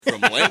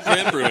from Land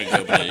Grant Brewing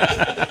Company,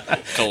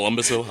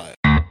 Columbus, Ohio.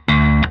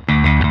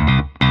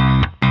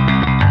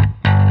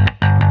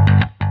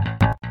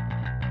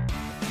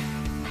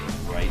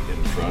 Right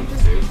in front,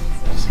 too.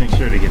 Just make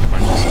sure to get a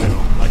bunch of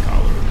spittle, like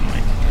all over the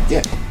mic.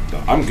 Yeah, no,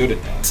 I'm good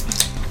at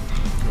that.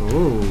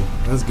 Oh,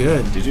 that's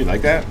good. Did you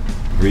like that?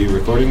 Were you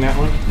recording that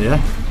one?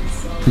 Yeah.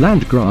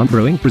 Land Grant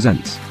Brewing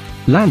presents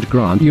Land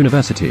Grant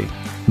University.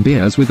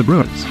 Beers with the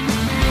Brewers.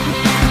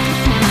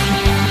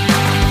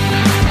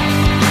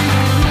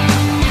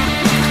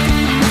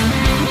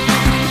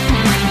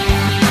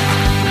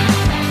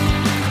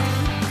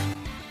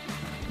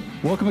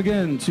 Welcome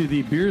again to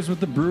the Beers with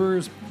the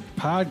Brewers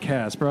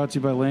podcast, brought to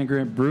you by Land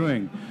Grant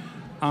Brewing.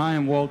 I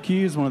am Walt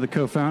Keys, one of the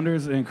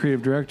co-founders and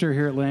creative director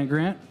here at Land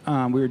Grant.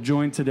 We are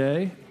joined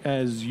today,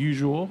 as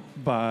usual,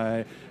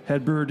 by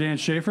head brewer Dan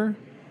Schaefer.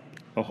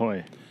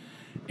 Ahoy.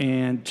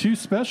 And two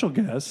special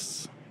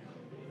guests,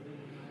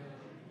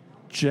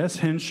 Jess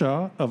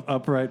Hinshaw of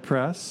Upright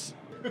Press.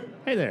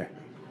 Hey there.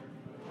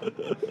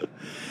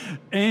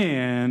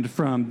 And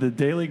from the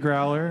Daily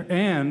Growler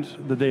and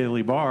the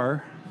Daily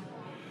Bar,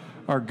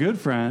 our good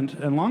friend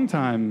and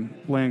longtime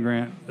Land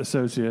Grant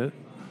associate,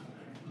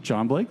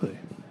 John Blakely.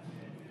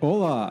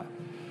 Hola.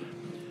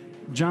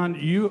 John,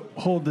 you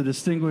hold the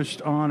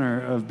distinguished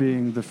honor of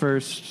being the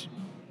first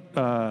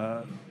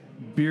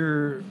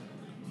beer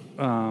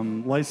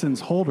license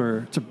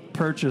holder to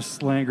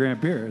purchase Land Grant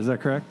beer. Is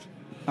that correct?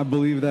 I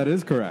believe that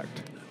is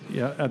correct.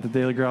 Yeah, at the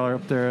Daily Growler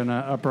up there in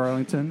Upper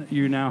Arlington.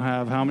 You now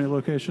have how many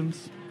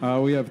locations?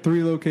 We have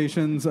 3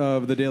 locations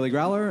of the Daily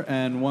Growler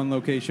and 1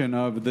 location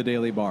of the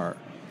Daily Bar.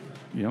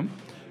 Yep.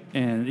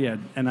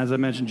 And as I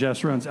mentioned,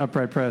 Jess runs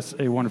Upright Press,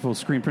 a wonderful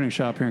screen printing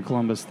shop here in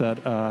Columbus that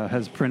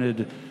has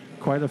printed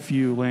quite a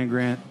few Land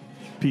Grant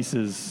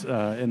pieces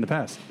in the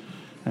past.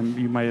 And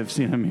you might have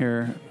seen him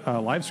here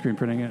live screen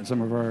printing at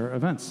some of our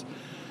events.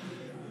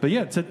 But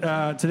yeah,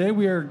 today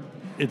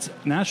it's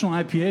National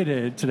IPA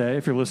Day today,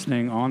 if you're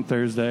listening on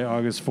Thursday,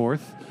 August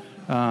 4th.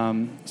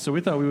 So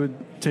we thought we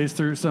would taste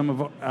through some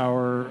of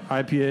our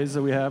IPAs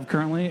that we have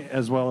currently,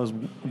 as well as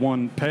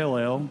one pale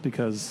ale,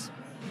 because,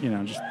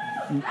 just...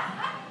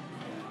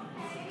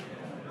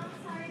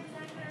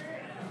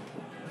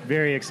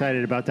 Very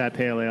excited about that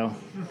pale ale.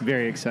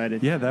 Very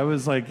excited. Yeah, that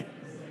was like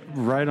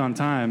right on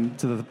time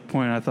to the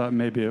point I thought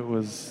maybe it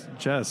was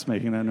Jess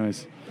making that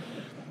noise.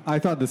 I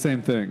thought the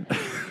same thing.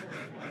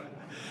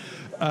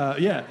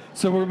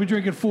 So we'll be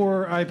drinking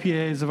 4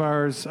 IPAs of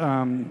ours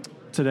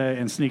today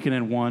and sneaking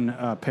in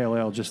one pale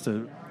ale just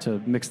to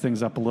mix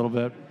things up a little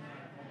bit.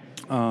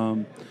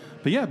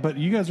 But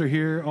you guys are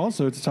here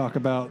also to talk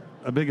about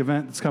a big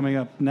event that's coming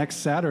up next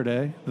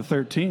Saturday, the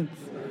 13th,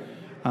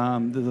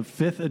 the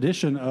 5th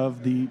edition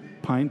of the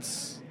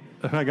Pints.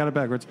 I got it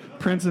backwards.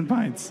 Prints and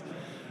Pints.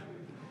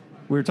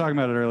 We were talking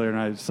about it earlier, and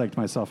I psyched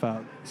myself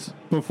out.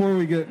 Before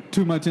we get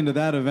too much into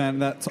that event,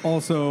 that's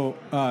also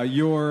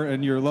your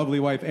and your lovely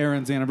wife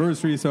Erin's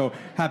anniversary. So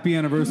happy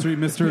anniversary,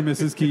 Mr. and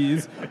Mrs.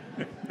 Keys.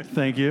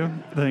 Thank you,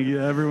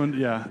 everyone.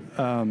 Yeah,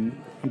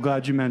 I'm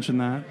glad you mentioned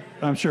that.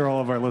 I'm sure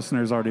all of our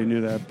listeners already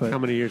knew that. But how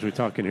many years are we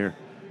talking here?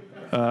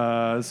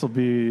 This will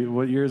be,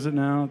 what year is it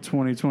now?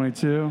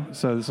 2022.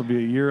 So this will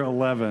be year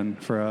 11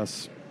 for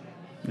us.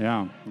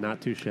 Yeah, not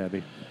too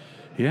shabby.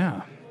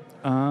 Yeah.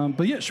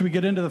 Should we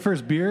get into the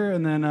first beer,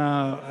 and then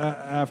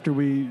after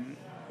we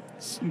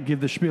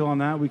give the spiel on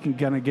that, we can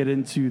kind of get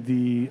into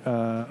the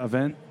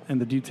event and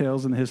the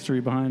details and the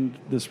history behind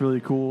this really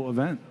cool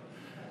event.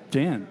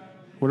 Dan,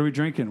 what are we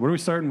drinking? What are we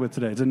starting with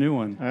today? It's a new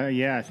one.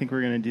 I think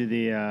we're going to do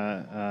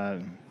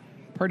the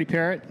Party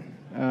Parrot,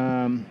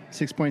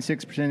 6.6%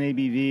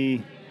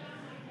 ABV,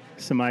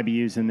 some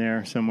IBUs in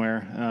there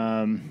somewhere.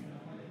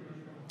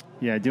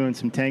 Doing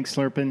some tank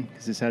slurping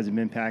because this hasn't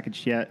been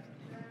packaged yet.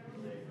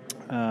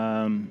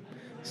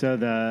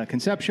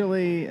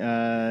 Conceptually,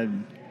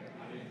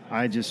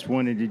 I just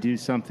wanted to do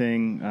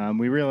something.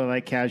 We really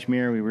like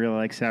Cashmere. We really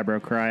like Sabro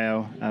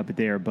Cryo, but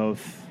they are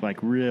both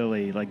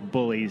really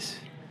bullies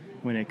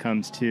when it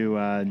comes to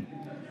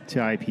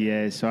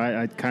IPAs. So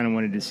I kind of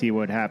wanted to see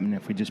what happened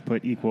if we just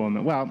put equal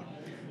amount. Well,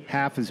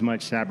 half as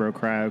much Sabro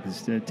Cryo,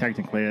 because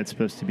technically it's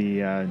supposed to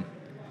be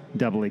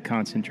doubly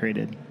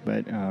concentrated.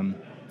 But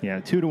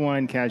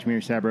 2-to-1 Cashmere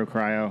Sabro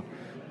Cryo,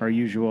 our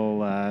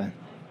usual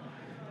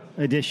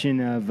addition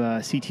of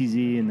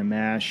CTZ and the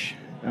mash,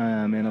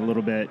 and a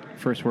little bit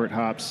first wort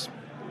hops.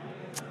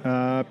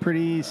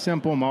 Pretty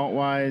simple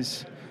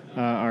malt-wise.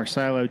 Our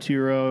Silo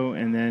 2-row,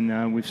 and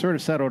then we've sort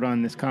of settled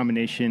on this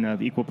combination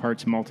of equal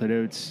parts malted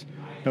oats,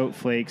 oat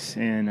flakes,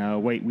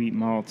 and white wheat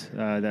malt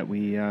that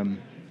we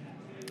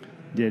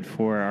did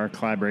for our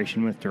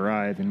collaboration with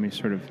Derive, and we've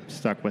sort of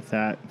stuck with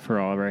that for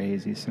all of our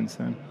hazies since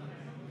then.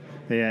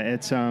 But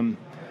it's the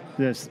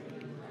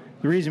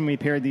reason we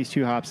paired these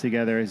 2 hops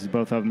together is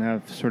both of them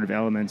have sort of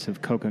elements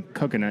of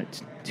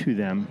coconut to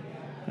them.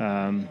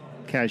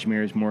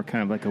 Cashmere is more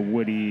kind of like a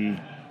woody,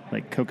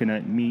 like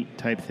coconut meat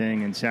type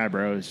thing, and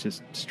Sabro is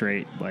just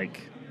straight like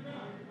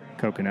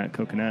coconut.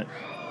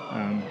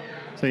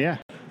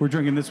 we're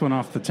drinking this one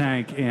off the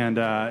tank, and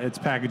it's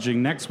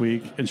packaging next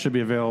week and should be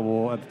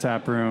available at the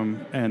tap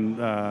room and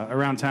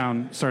around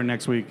town starting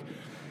next week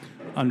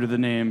under the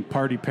name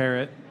Party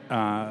Parrot.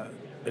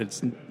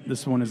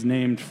 This one is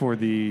named for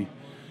the,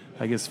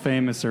 I guess,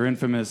 famous or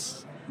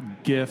infamous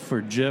GIF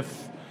or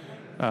GIF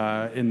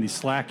in the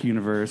Slack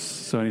universe.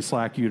 So any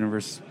Slack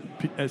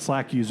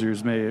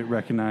users may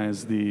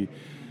recognize the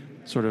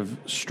sort of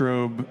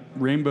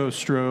rainbow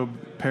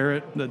strobe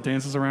parrot that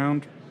dances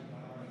around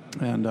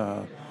and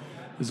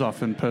is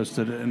often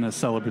posted in a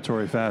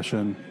celebratory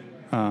fashion.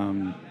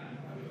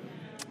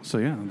 So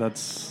yeah,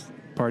 that's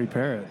Party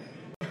Parrot.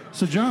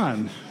 So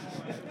John,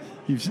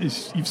 you've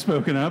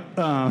spoken up.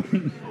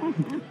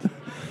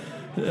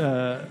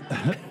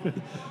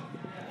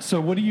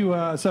 So what do you?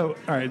 So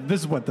all right,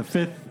 this is what the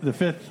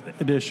fifth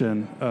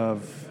edition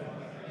of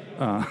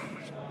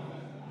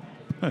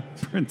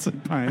Prince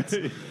and Pints.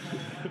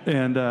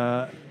 And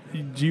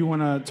do you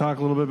want to talk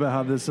a little bit about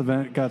how this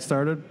event got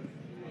started?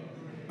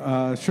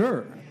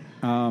 Sure.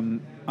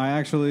 I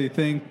actually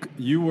think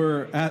you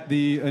were at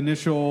the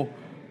initial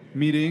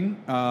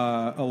meeting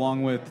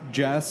along with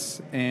Jess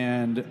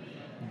and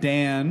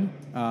Dan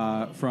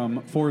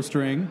from Four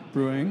String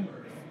Brewing,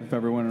 if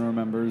everyone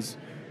remembers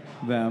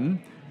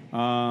them.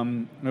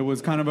 It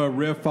was kind of a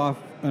riff off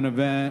an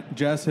event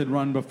Jess had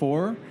run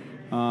before.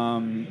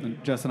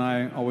 Jess and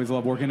I always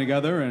love working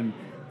together and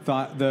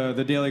thought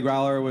the Daily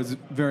Growler was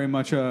very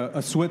much a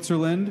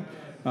Switzerland,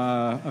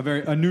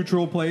 a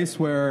neutral place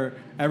where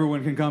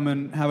everyone can come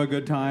and have a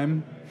good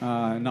time,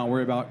 not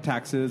worry about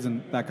taxes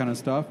and that kind of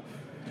stuff.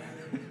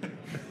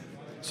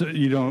 So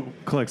you don't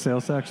collect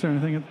sales tax or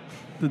anything at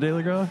the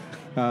Daily Growler?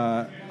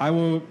 I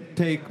will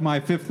take my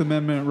Fifth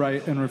Amendment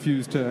right and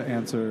refuse to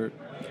answer.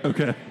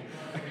 Okay.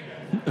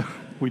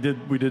 We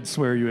did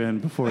swear you in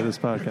before this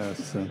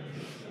podcast. So.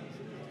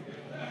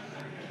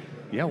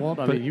 Yeah, Walt.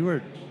 I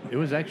mean, it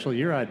was actually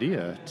your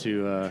idea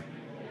to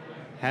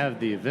have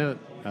the event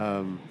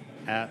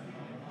at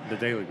the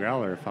Daily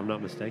Growler, if I'm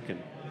not mistaken.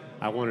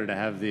 I wanted to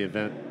have the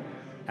event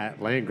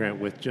at Land Grant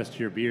with just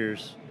your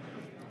beers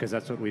because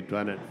that's what we'd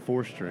done at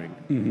Four String.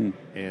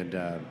 Mm-hmm.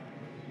 And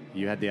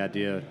you had the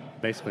idea,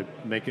 basically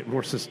make it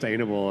more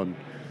sustainable and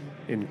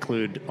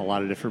include a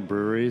lot of different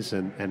breweries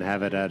and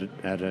have it at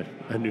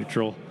a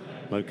neutral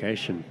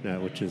location,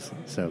 which is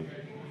so.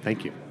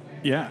 Thank you.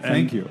 Yeah,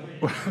 thank you.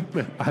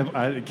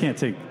 I can't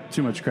take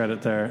too much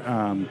credit there.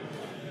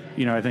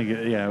 I think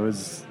it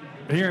was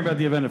hearing about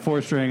the event at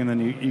Four String, and then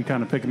you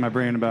kind of picking my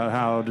brain about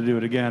how to do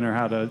it again or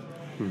how to,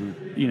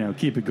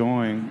 keep it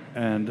going.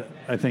 And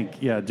I think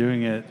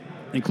doing it,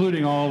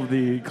 including all of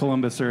the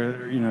Columbus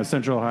or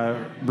Central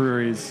Ohio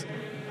breweries.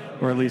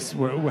 Or at least,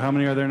 how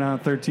many are there now?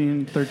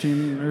 13 or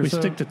so? We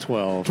stick to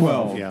 12.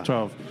 12, yeah.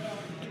 12.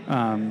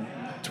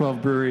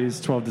 12 breweries,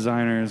 12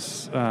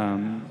 designers.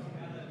 And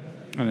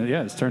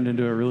it's turned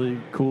into a really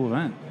cool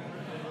event.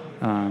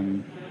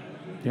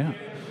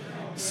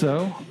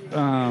 So,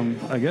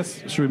 I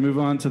guess, should we move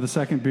on to the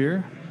second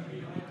beer?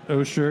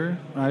 Osher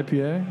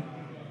IPA.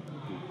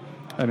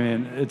 I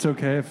mean, it's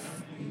okay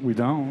if we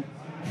don't.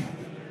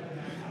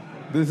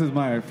 This is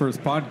my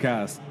first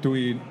podcast. Do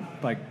we,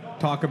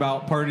 talk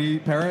about Party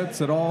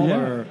Parrots at all? Yeah.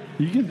 Or?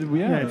 You can,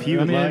 if you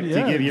would like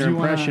to give your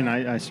impression,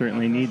 I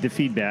certainly need the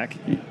feedback.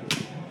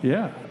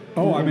 Yeah.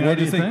 Oh, I mean, what I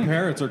do just you think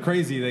parrots are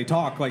crazy. They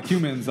talk like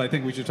humans. I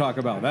think we should talk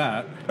about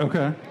that.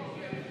 Okay.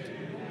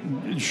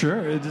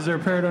 Sure. Is there a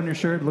parrot on your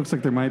shirt? It looks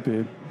like there might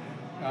be.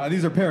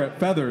 These are parrot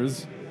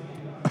feathers.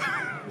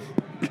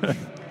 Okay.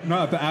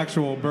 Not the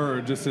actual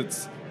bird, just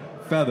its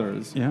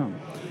feathers. Yeah.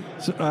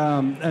 So,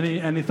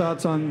 any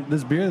thoughts on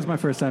this beer? This is my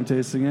first time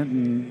tasting it,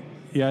 and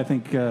I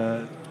think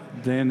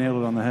Dan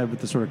nailed it on the head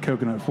with the sort of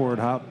coconut forward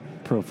hop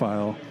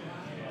profile.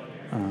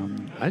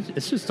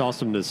 It's just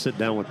awesome to sit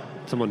down with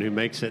someone who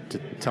makes it to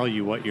tell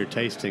you what you're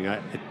tasting.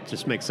 It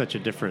just makes such a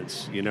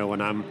difference.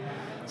 When I'm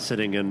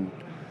sitting in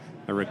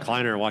a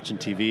recliner watching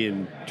TV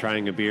and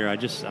trying a beer, I'm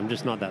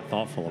just not that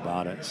thoughtful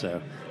about it.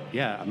 So,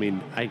 I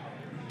mean,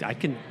 I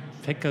can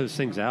pick those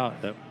things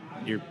out that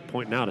you're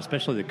pointing out,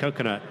 especially the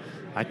coconut.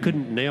 I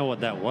couldn't nail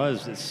what that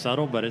was. It's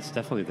subtle, but it's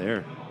definitely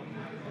there.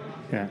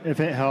 Yeah, if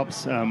it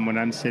helps, when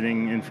I'm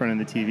sitting in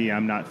front of the TV,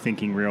 I'm not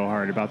thinking real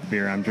hard about the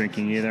beer I'm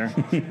drinking either.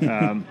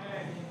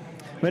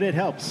 But it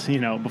helps,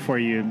 before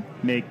you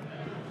make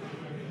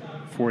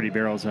 40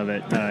 barrels of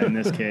it, in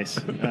this case.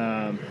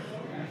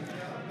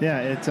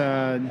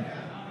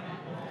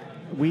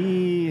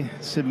 We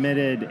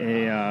submitted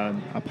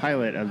a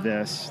pilot of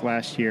this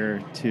last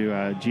year to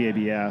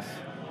GABF,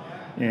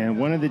 and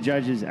one of the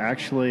judges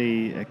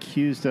actually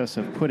accused us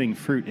of putting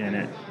fruit in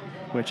it,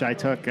 which I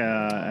took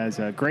as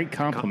a great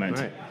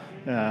compliment.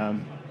 Right.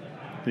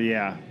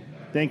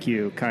 Thank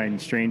you,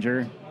 kind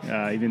stranger.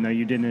 Even though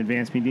you didn't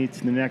advance me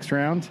to the next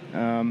round,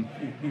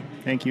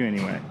 thank you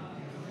anyway.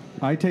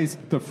 I taste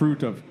the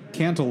fruit of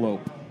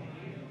cantaloupe.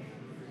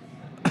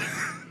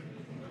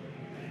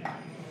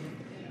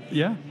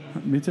 Yeah,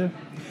 me too.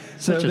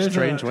 So Such a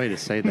strange way to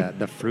say that.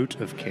 The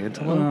fruit of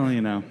cantaloupe?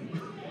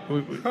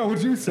 Well, How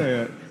would you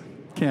say it?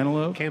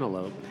 Cantaloupe.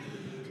 Cantaloupe.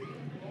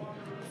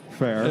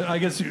 fair. I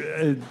guess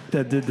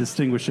that did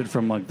distinguish it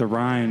from like the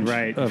rind.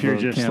 Right. Of If you're a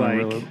just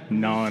Camarillo. like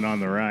gnawing on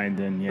the rind,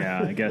 then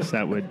yeah, I guess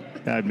that would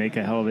make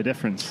a hell of a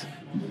difference.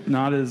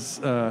 Not as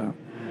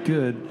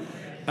good.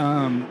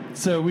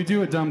 So we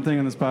do a dumb thing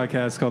on this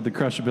podcast called the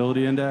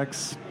Crushability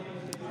Index,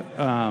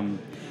 where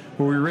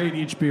we rate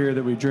each beer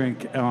that we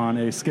drink on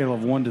a scale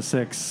of 1 to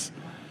 6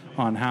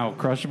 on how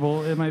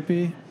crushable it might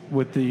be,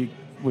 with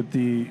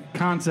the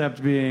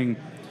concept being,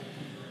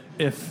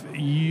 if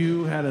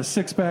you had a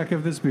 6-pack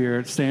of this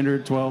beer,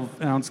 standard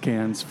 12-ounce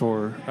cans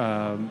for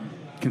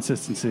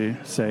consistency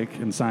sake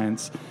and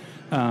science,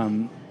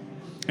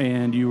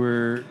 and you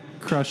were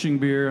crushing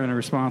beer in a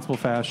responsible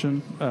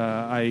fashion,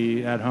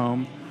 i.e. at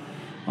home,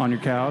 on your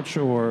couch,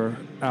 or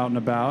out and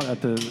about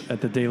at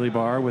the daily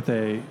bar with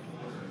a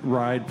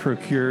ride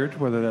procured,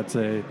 whether that's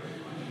a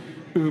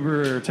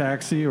Uber or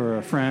taxi or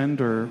a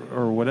friend or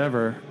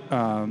whatever,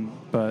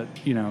 but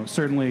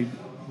certainly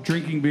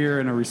drinking beer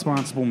in a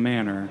responsible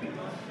manner.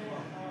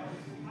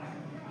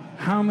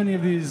 How many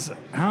of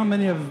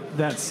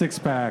that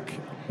 6-pack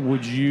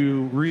would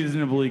you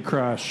reasonably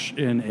crush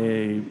in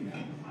a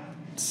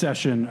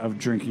session of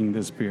drinking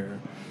this beer?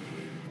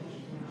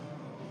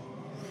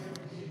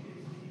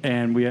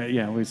 And we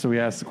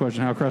asked the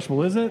question, how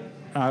crushable is it?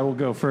 I will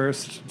go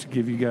first to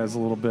give you guys a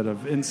little bit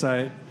of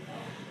insight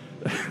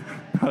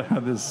about how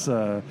this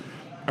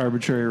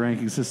arbitrary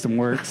ranking system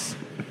works.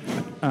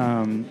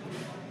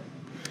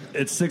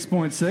 It's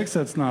 6.6.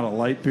 That's not a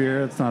light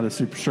beer. It's not a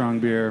super strong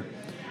beer.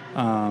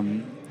 I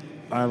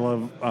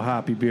love a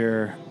hoppy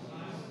beer.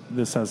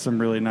 This has some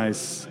really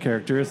nice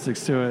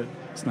characteristics to it.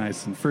 It's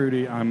nice and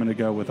fruity. I'm going to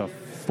go with a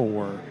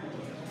 4.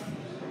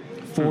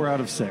 4 out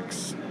of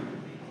 6.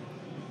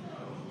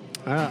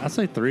 I'd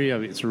say 3. I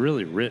mean, it's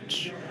really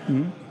rich,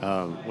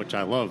 which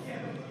I love,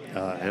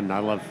 and I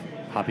love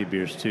hoppy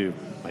beers too.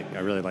 Like I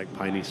really like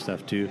piney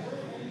stuff too.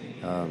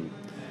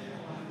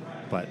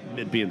 But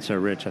it being so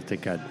rich, I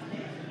think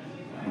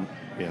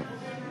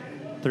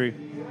 3.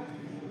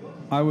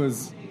 I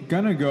was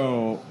gonna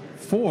go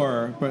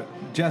 4, but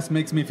Jess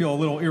makes me feel a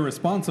little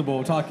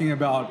irresponsible talking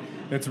about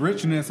its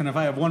richness, and if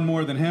I have one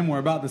more than him, we're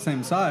about the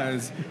same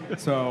size.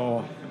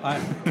 So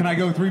can I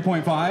go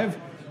 3.5?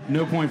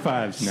 No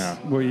 0.5s. No.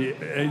 Where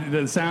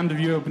the sound of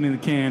you opening the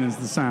can is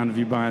the sound of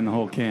you buying the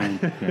whole can.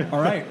 All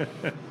right,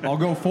 I'll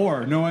go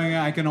 4, knowing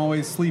I can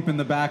always sleep in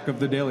the back of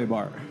the daily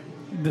bar.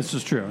 This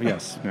is true,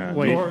 yes. Yeah.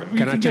 Wait, Or you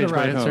can I can get change a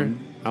my ride answer?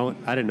 home.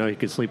 I didn't know you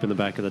could sleep in the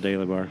back of the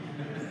daily bar.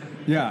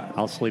 Yeah,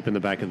 I'll sleep in the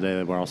back of the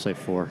daily bar. I'll say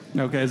 4.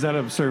 Okay, is that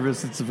a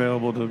service that's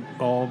available to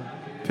all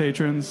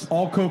patrons?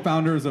 all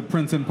co-founders of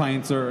Prince and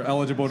Pints are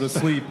eligible to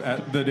sleep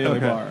at the daily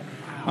Okay. bar.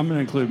 I'm going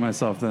to include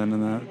myself then in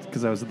that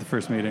because I was at the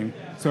first meeting.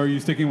 So are you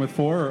sticking with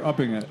 4 or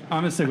upping it?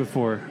 I'm going to stick with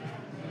 4.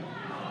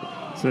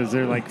 So is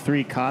there like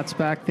 3 cots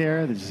back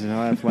there that just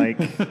have like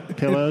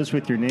pillows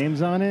with your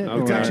names on it?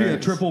 It's Or- actually a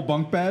triple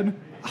bunk bed.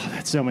 Oh,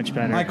 that's so much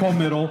better. I call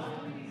middle.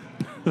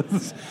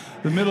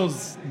 The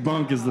middle's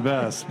bunk is the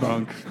best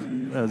bunk,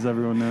 as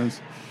everyone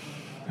knows.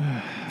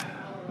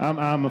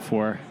 I'm a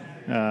 4.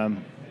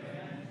 I'm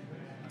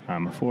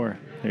a 4.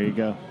 There you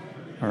go.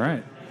 All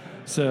right.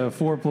 So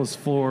 4 plus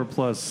 4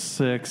 plus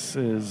 6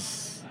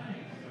 is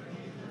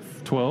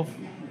 12?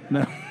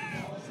 No.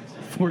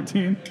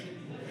 14?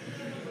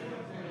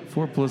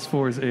 4 plus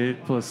 4 is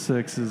 8, plus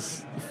 6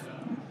 is...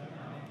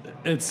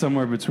 It's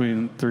somewhere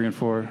between 3 and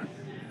 4.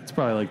 It's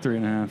probably like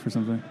 3.5 or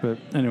something. But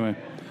anyway,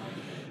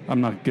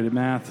 I'm not good at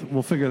math.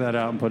 We'll figure that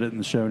out and put it in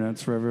the show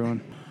notes for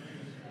everyone.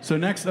 So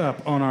next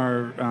up on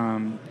our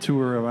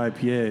tour of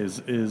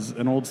IPAs is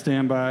an old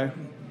standby.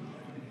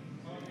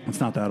 It's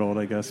not that old,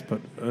 I guess,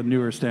 but a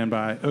newer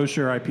standby.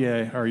 Osher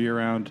IPA, our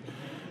year-round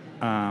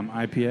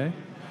IPA.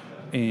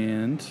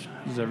 And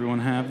does everyone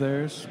have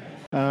theirs?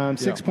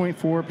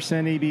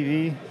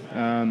 6.4%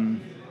 ABV.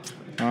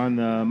 On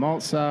the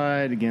malt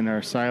side, again,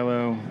 our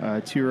silo,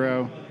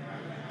 2-row,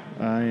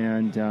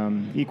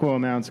 and equal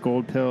amounts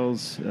gold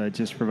pills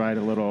just provide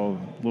a little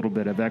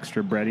bit of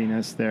extra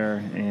breadiness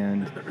there,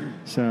 and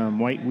some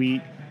white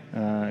wheat.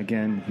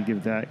 Again, you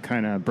give that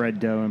kind of bread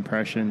dough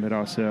impression, but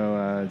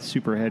also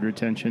super head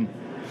retention.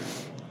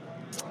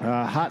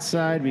 Hot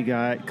side, we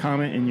got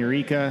Comet and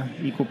Eureka,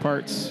 equal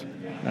parts.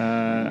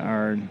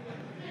 Our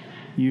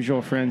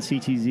usual friend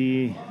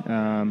CTZ,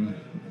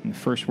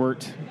 first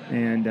wort,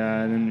 and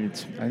then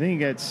I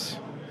think it's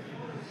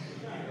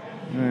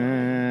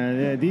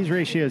these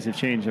ratios have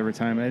changed over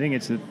time. I think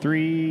it's a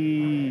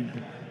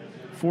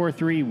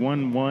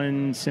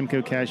 4-3-1-1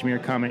 Simcoe Cashmere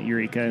Comet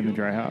Eureka in the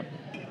dry hop.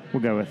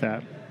 We'll go with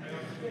that.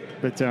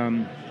 But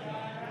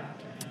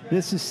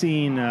this has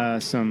seen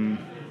some,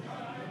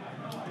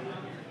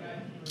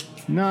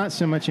 not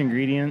so much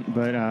ingredient,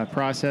 but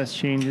process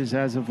changes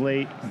as of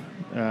late.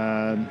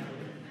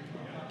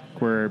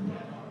 We're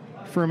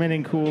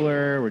fermenting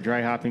cooler, we're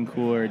dry hopping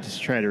cooler, just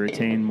to try to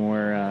retain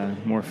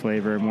more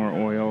flavor, more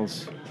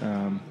oils.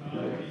 I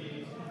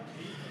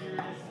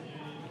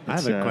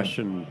have a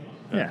question.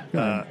 Yeah. go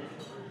ahead.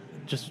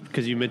 Just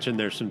because you mentioned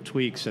there's some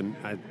tweaks, and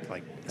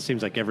it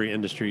seems like every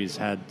industry has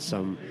had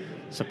some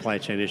supply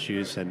chain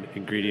issues and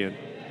ingredient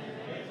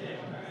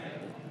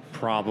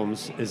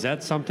problems. Is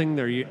that something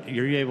that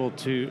you're able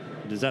to?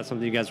 Is that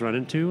something you guys run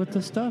into with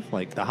this stuff?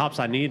 Like the hops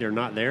I need are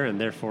not there, and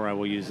therefore I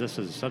will use this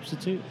as a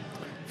substitute.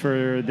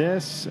 For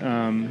this,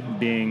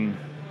 being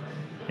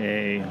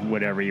a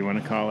whatever you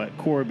want to call it,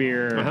 core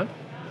beer.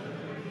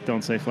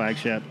 Don't say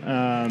flagship.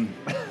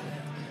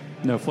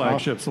 No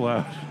flagships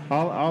allowed.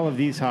 All of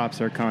these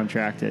hops are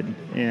contracted,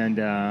 and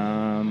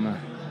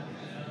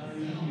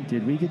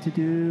did we get to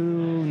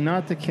do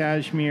not the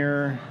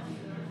cashmere?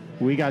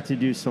 We got to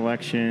do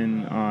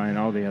selection on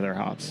all the other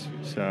hops.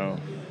 So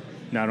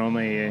not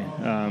only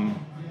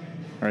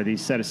are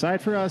these set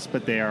aside for us,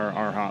 but they are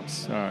our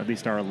hops, at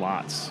least our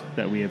lots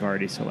that we have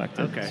already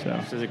selected. Okay, so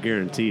this is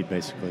guaranteed,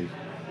 basically.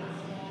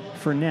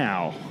 For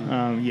now,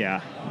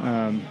 yeah.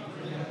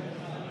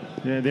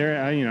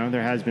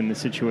 There has been the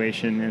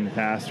situation in the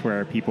past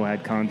where people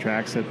had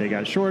contracts that they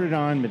got shorted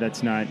on, but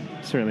that's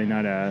certainly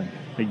not a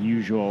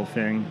usual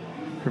thing,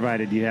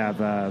 provided you have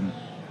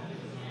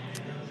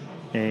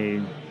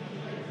a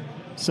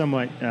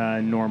somewhat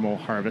normal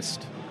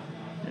harvest.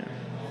 Yeah.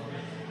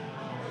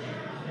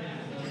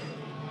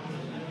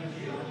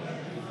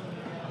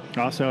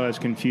 Also, I was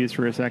confused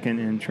for a second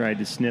and tried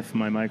to sniff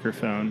my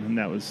microphone, and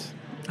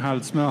How'd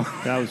it smell?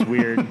 that was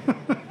weird.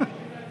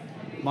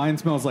 Mine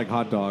smells like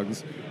hot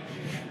dogs.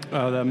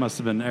 Oh, that must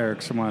have been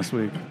Eric's from last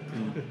week.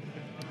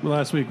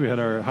 Last week we had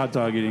our hot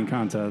dog eating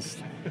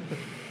contest.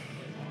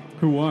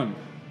 Who won?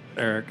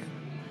 Eric.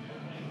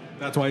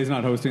 That's why he's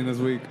not hosting this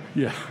week.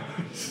 Yeah.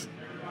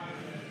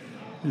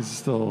 He's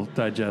still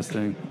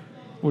digesting.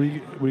 What do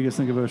you guys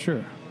think of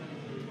O'Shure?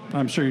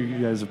 I'm sure you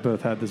guys have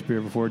both had this beer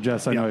before.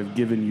 Jess, I know I've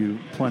given you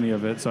plenty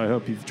of it, so I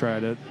hope you've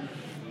tried it.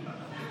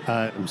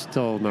 I'm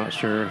still not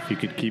sure if you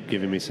could keep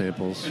giving me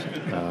samples.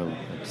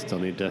 Still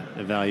need to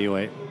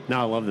evaluate. No,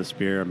 I love this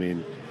beer. I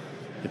mean,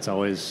 it's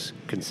always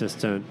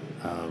consistent,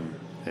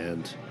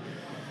 and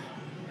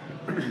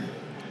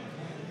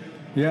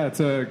Yeah, it's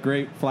a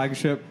great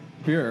flagship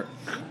beer.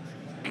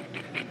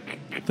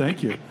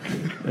 Thank you.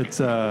 It's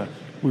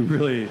we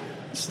really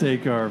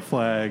stake our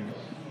flag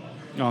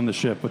on the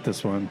ship with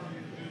this one.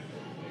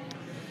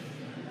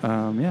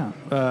 And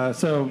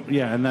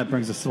that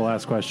brings us to the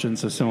last question.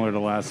 So similar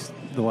to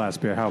the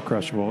last beer, how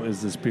crushable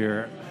is this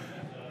beer?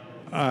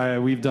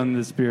 We've done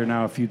this beer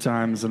now a few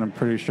times, and I'm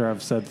pretty sure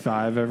I've said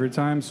 5 every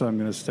time, so I'm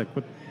going to stick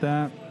with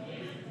that.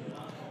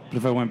 But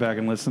if I went back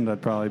and listened,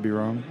 I'd probably be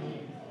wrong.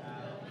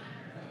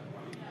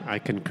 I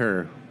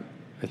concur.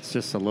 It's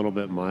just a little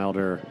bit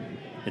milder.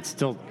 It's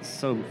still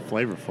so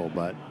flavorful,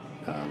 but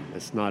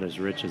it's not as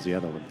rich as the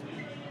other one.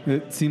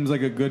 It seems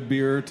like a good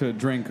beer to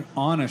drink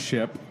on a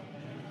ship,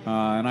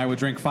 and I would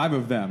drink 5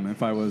 of them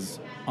if I was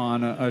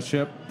on a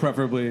ship,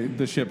 preferably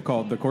the ship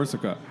called the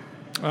Corsica.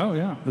 Oh,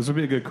 yeah. This would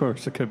be a good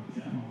Corsica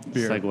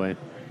beer. Segue.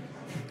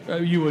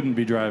 You wouldn't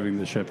be driving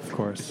the ship, of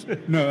course.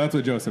 No, that's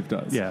what Joseph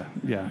does. Yeah.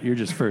 You're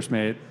just first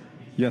mate.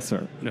 Yes,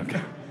 sir.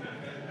 Okay.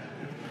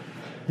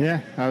 Yeah,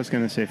 I was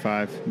going to say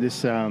 5.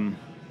 This, I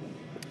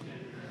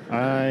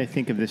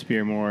think of this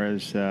beer more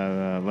as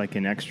like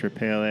an extra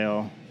pale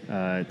ale.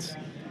 It's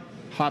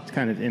hopped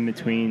kind of in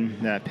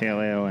between that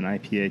pale ale and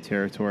IPA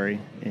territory,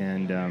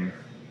 and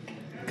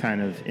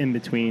kind of in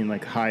between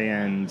like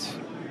high-end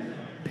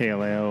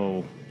pale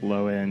ale,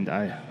 low-end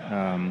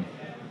IPA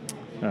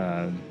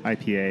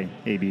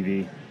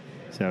ABV.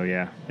 So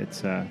yeah,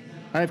 it's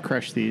I've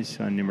crushed these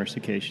on numerous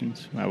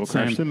occasions. I will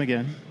crush them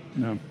again.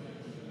 No.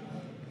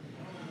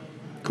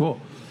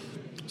 Cool.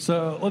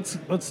 So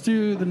let's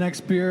do the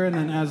next beer, and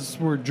then as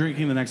we're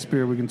drinking the next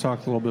beer, we can talk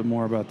a little bit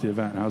more about the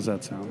event. How's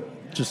that sound?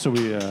 Just so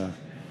we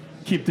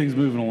keep things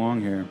moving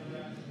along here.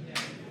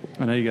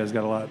 I know you guys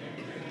got a lot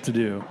to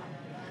do.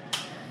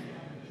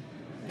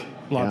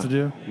 Lot to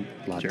do?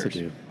 Lot to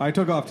do. I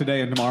took off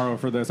today and tomorrow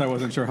for this. I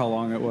wasn't sure how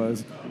long it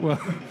was.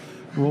 Well,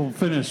 we'll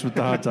finish with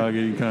the hot dog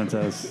eating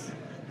contest.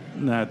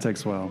 Nah, it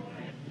takes a while.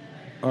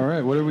 All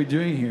right, what are we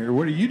doing here?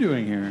 What are you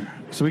doing here?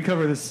 So we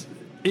covered this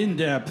in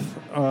depth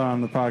on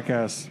the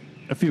podcast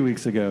a few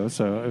weeks ago.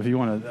 So if you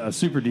want a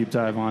super deep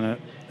dive on it,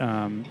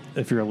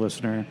 if you're a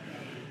listener,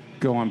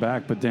 go on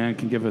back. But Dan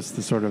can give us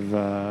the sort of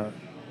the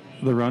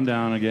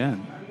rundown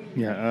again.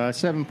 Yeah,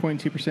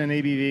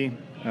 7.2%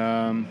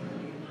 ABV.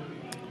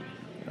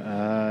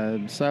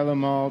 Silo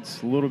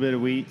malts, a little bit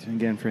of wheat,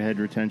 again for head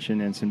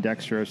retention, and some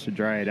dextrose to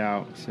dry it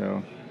out.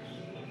 So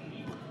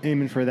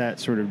aiming for that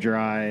sort of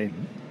dry,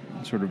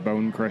 sort of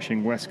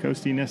bone-crushing West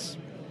Coastiness.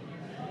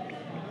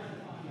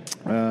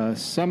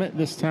 Summit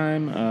this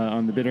time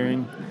on the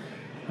bittering.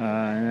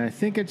 And I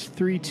think it's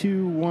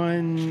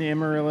 321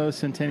 Amarillo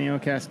Centennial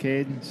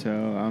Cascade,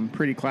 so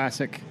pretty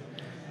classic.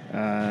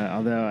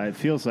 Although it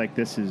feels like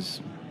this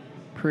is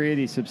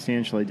pretty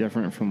substantially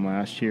different from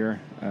last year.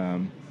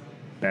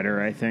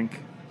 Better, I think.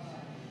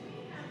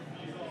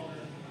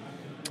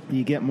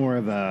 You get more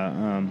of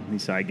a, at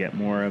least I get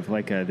more of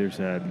like there's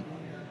a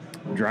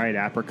dried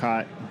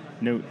apricot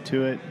note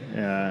to it.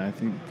 I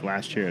think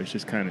last year it was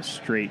just kind of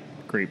straight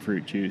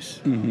grapefruit juice,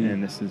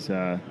 and this is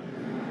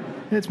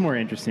it's more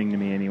interesting to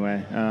me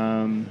anyway.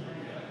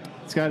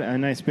 It's got a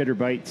nice bitter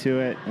bite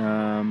to it,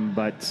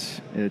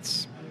 but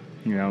it's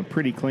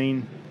pretty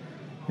clean.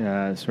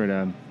 Sort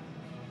of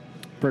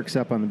perks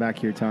up on the back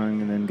of your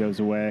tongue and then goes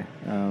away.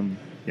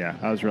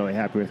 I was really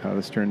happy with how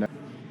this turned out.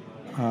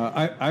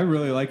 I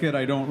really like it.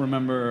 I don't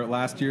remember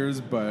last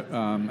year's, but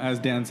as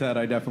Dan said,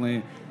 I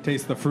definitely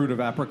taste the fruit of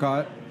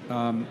apricot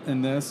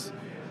in this.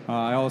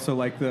 I also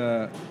like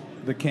the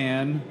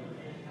can.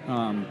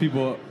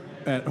 People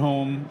at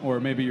home, or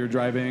maybe you're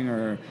driving,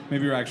 or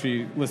maybe you're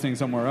actually listening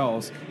somewhere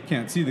else, you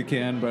can't see the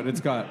can, but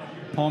it's got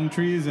palm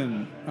trees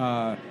and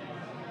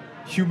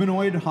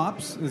humanoid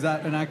hops. Is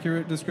that an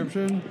accurate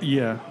description?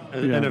 Yeah.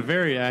 And a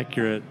very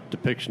accurate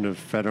depiction of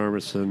Fred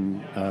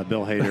Armisen,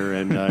 Bill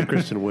Hader, and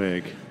Kristen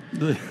Wiig.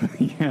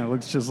 Yeah, it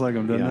looks just like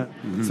them, doesn't it?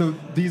 Mm-hmm. So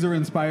these are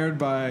inspired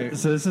by...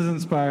 So this is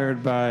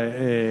inspired by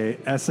a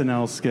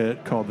SNL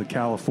skit called The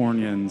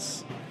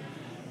Californians,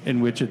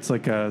 in which it's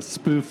like a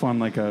spoof on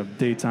like a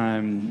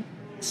daytime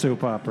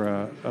soap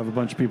opera of a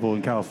bunch of people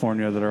in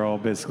California that are all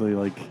basically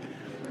like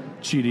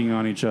cheating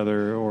on each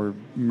other or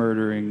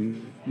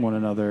murdering one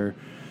another,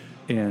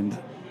 and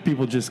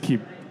people just keep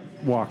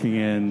walking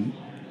in,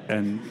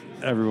 and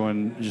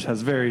everyone just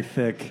has very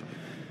thick,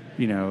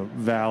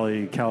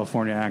 Valley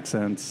California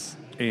accents,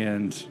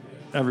 and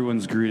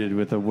everyone's greeted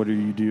with a "What are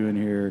you doing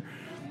here?"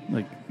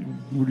 Like,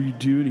 "What are you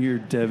doing here,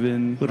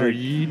 Devin? What are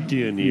you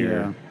doing here?"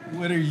 Yeah.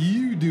 What are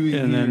you doing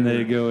And here? then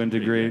they go into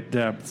great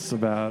depths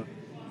about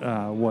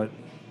what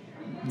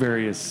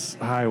various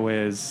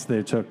highways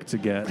they took to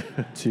get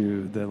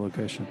to the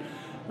location.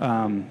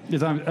 I'm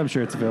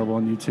sure it's available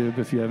on YouTube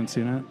if you haven't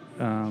seen it.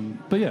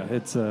 But yeah,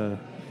 it's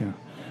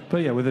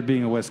But yeah, with it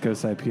being a West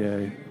Coast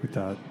IPA, we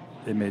thought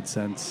it made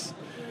sense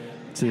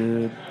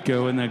to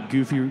go in that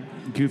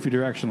goofy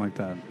direction like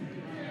that.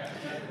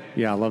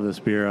 Yeah, I love this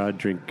beer. I'd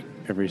drink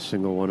every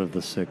single one of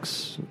the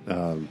 6.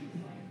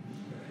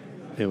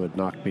 It would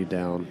knock me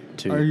down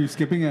to... Are you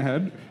skipping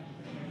ahead?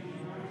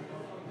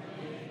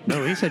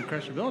 No, he said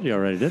crushability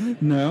already, didn't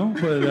he? No,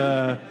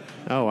 but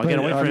Oh, I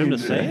gotta wait for him to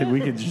say it?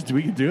 We could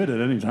do it at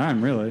any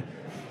time, really.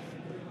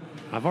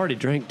 I've already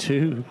drank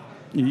 2.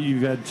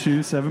 You've got 2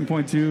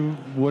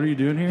 7.2. What are you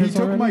doing here? He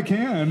took already? my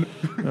can.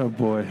 Oh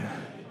boy.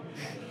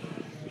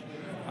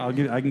 I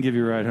can give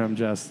you a ride home,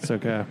 Jess. It's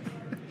okay.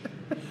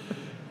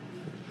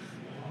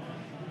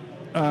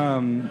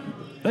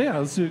 Yeah,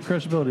 let's do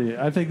crushability.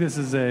 I think this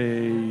is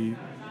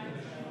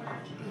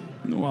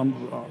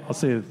I'll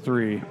say a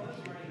 3.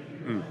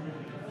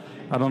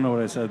 I don't know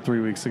what I said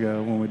 3 weeks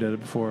ago when we did it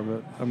before,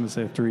 but I'm going to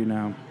say a 3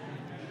 now.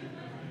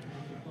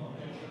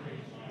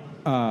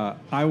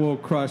 I will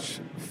crush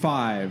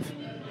 5.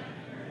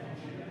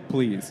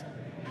 Please.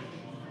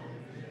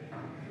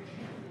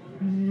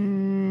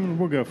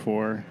 We'll go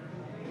 4.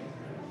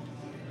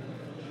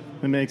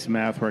 It makes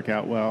math work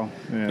out well.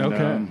 And,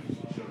 Okay.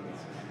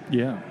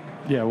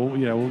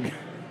 We'll.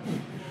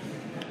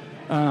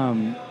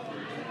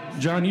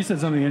 John, you said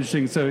something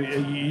interesting. So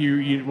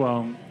you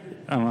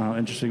I don't know how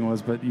interesting it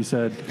was, but you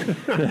said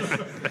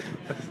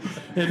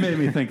it made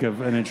me think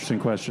of an interesting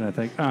question, I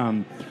think.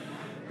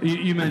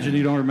 You mentioned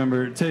you don't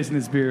remember tasting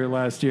this beer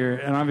last year,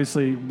 and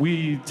obviously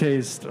we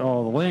taste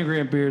all the Land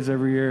Grant beers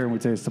every year, and we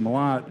taste them a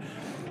lot.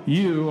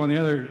 You, on the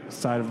other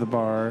side of the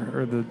bar,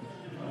 or the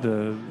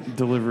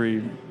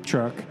delivery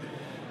truck,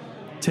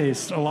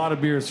 taste a lot of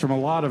beers from a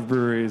lot of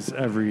breweries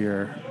every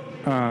year.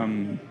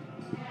 And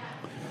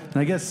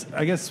I guess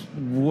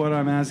what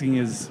I'm asking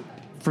is,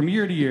 from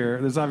year to year,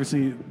 there's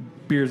obviously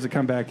beers that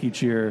come back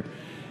each year,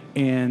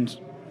 and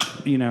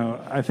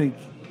I think,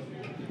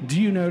 do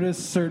you notice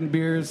certain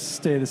beers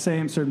stay the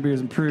same, certain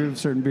beers improve,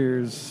 certain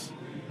beers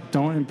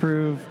don't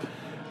improve?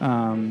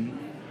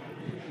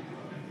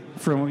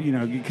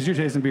 Because you're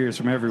tasting beers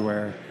from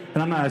everywhere,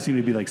 and I'm not asking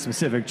you to be like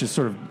specific, just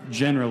sort of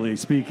generally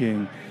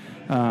speaking.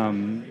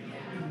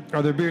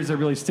 Are there beers that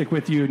really stick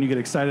with you and you get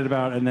excited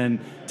about, and then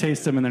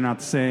taste them and they're not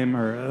the same,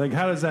 or like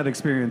how does that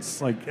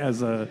experience, like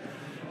as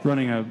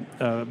running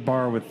a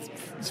bar with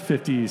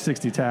 50,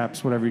 60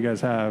 taps, whatever you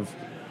guys have?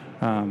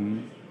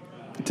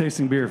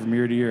 Tasting beer from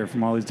year to year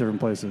from all these different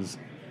places.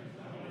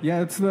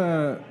 Yeah, it's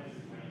definitely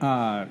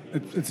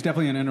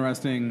an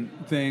interesting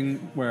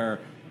thing where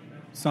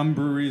some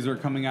breweries are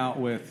coming out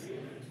with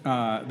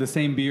the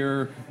same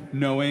beer,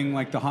 knowing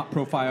like the hop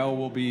profile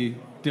will be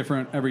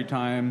different every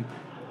time,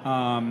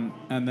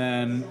 and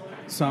then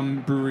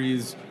some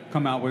breweries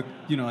come out with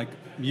like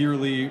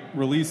yearly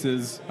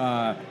releases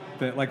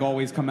that like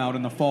always come out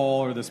in the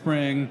fall or the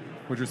spring,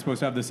 which are supposed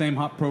to have the same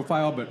hop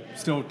profile but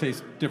still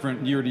taste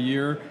different year to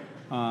year.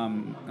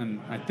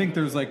 And I think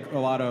there's like a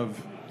lot of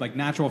like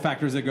natural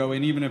factors that go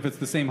in, even if it's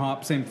the same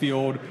hop, same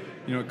field.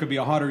 It could be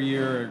a hotter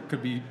year, it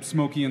could be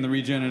smoky in the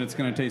region, and it's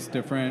going to taste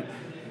different.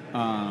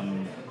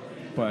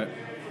 But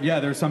yeah,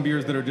 there's some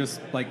beers that are just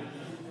like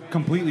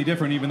completely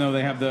different, even though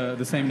they have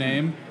the same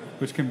name,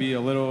 which can be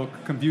a little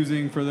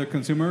confusing for the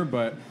consumer.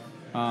 But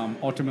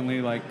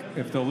ultimately, like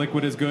if the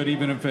liquid is good,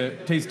 even if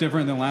it tastes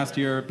different than last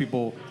year,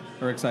 people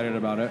are excited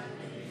about it.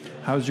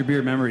 How's your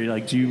beer memory?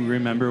 Like, do you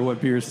remember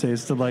what beers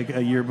tasted like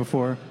a year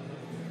before?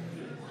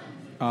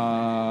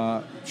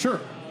 Sure.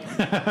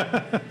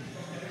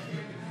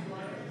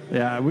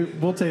 Yeah,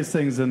 we'll taste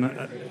things and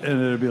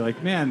it'll be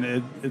like,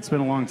 man, it's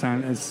been a long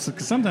time. 'Cause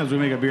sometimes we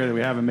make a beer that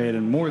we haven't made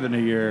in more than a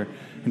year,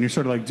 and you're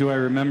sort of like, do I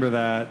remember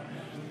that?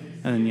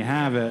 And then you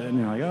have it, and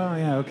you're like, oh,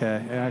 yeah,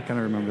 okay. Yeah, I kind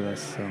of remember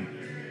this. So,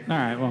 all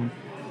right, well,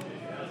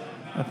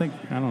 I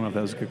don't know if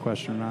that was a good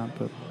question or not,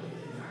 but...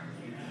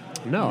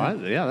 No,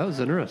 that was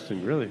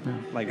interesting, really. Yeah.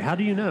 Like, how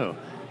do you know?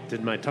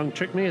 Did my tongue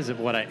trick me? Is it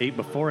what I ate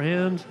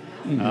beforehand?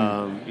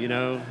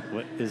 Mm-hmm.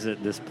 What is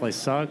it? This place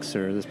sucks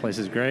or this place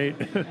is great?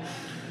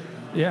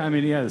 Yeah, I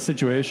mean, the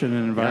situation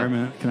and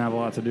environment can have a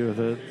lot to do with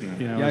it.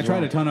 I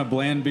tried a ton of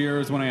bland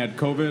beers when I had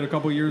COVID a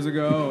couple years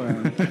ago.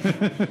 And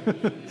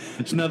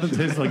There's nothing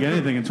tastes like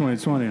anything in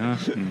 2020, huh?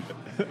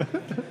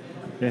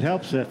 It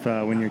helps if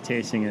when you're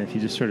tasting it, if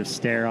you just sort of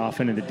stare off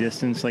into the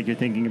distance like you're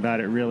thinking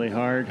about it really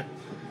hard.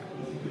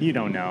 You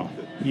don't know.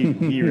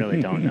 You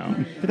really don't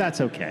know. But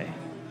that's okay.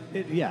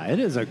 It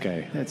is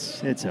okay.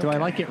 It's okay. Do I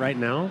like it right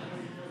now?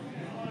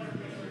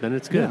 Then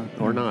it's good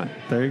or not.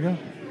 There you go.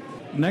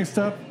 Next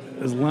up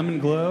is Lemon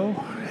Glow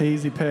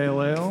Hazy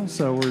Pale Ale.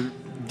 So we're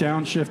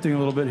downshifting a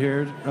little bit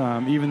here.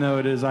 Even though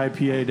it is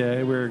IPA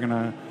day, we're going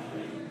to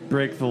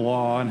break the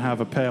law and have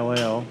a pale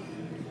ale.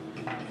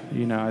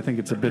 I think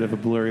it's a bit of a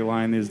blurry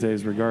line these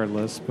days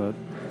regardless, but...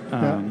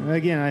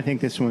 again, I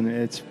think this one,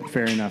 it's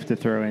fair enough to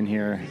throw in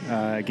here.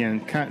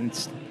 Again,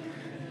 it's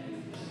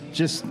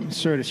just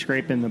sort of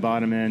scraping the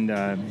bottom end.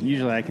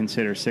 Usually I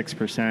consider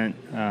 6%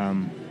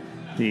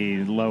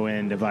 the low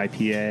end of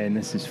IPA, and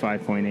this is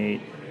 5.8.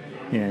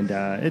 And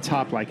it's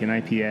hopped like an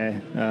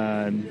IPA,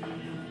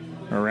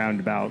 around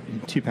about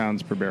 2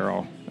 pounds per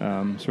barrel.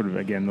 Sort of,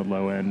 again, the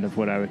low end of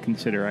what I would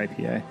consider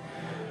IPA.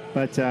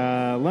 But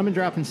lemon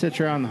drop and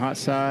citra on the hot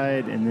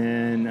side, and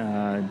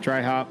then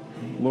dry hop,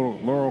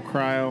 Laurel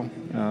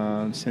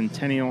Cryo,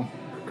 Centennial,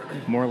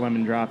 more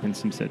lemon drop, and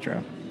some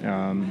citra.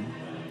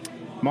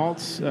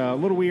 Malts, a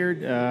little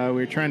weird.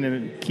 We're trying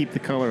to keep the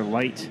color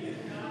light,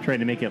 trying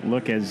to make it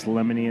look as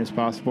lemony as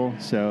possible.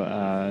 So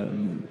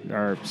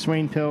our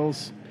Swain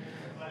Pills,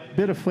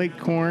 bit of flaked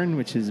corn,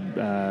 which is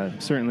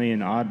certainly an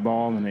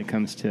oddball when it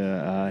comes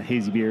to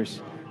hazy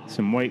beers,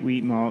 some white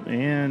wheat malt,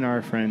 and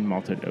our friend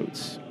Malted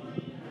Oats.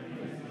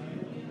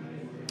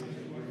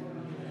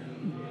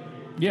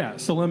 Yeah,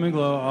 so Lemon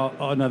Glow,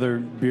 another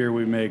beer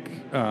we make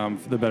for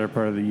the better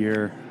part of the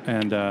year,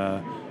 and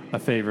a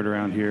favorite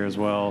around here as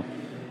well.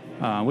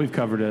 We've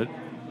covered it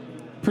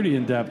pretty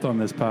in depth on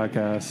this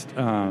podcast,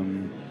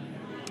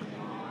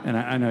 and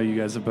I know you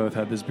guys have both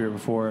had this beer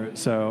before.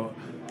 So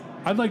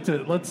I'd like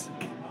to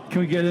can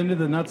we get into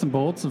the nuts and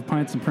bolts of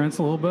Pints and Prince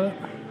a little bit?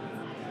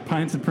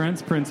 Pints and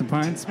Prince, Prince and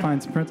Pints,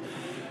 Pints and Prince.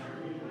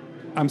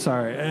 I'm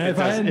sorry. If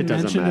I had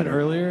mentioned it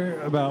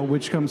earlier about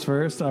which comes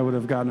first, I would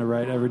have gotten it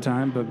right every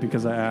time. But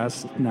because I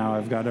asked, now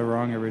I've got it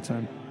wrong every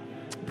time.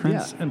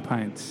 Prince and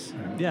Pints.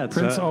 Yeah,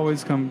 Prince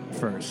always come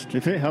first.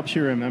 If it helps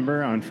you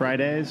remember, on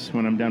Fridays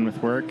when I'm done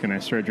with work and I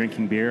start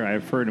drinking beer, I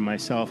refer to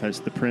myself as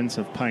the Prince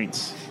of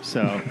Pints.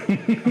 So,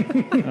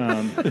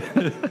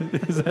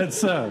 is that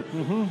so?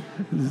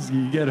 Mm-hmm.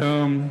 You get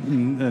home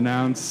and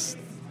announce.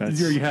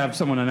 You have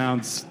someone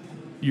announce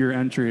your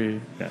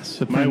entry.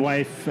 Yes. My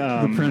wife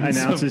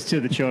announces to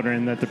the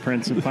children that the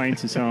Prince of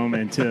Pints is home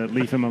and to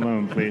leave him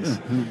alone, please.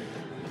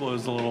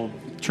 Blows a little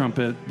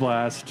trumpet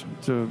blast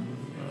to...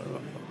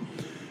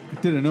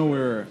 Didn't know we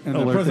were in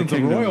the presence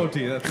of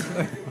royalty.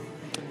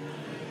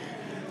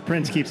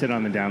 Prince keeps it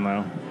on the down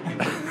low.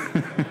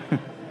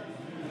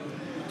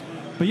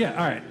 But yeah,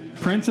 all right.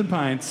 Prince and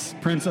Pints,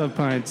 Prince of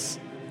Pints.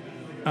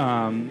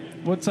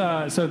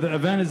 So the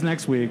event is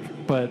next week,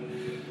 but...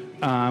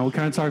 we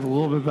kind of talked a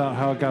little bit about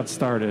how it got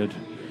started,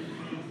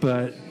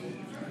 but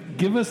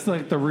give us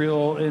like the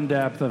real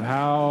in-depth of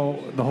how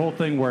the whole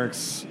thing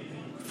works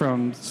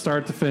from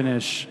start to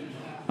finish,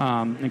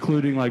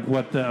 including like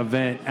what the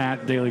event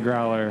at Daily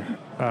Growler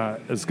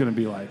is going to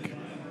be like.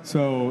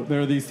 So there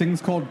are these things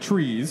called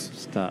trees.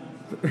 Stop.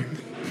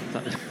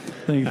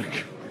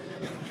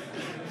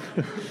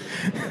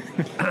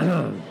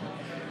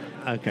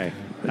 Okay.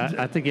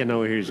 I think I know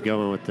where he's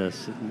going with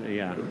this.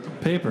 Yeah.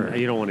 Paper.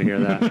 You don't want to hear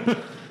that.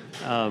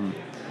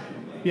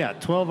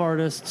 12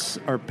 artists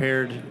are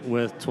paired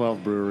with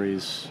 12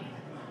 breweries.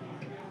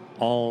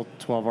 All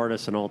 12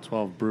 artists and all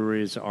 12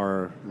 breweries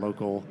are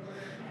local.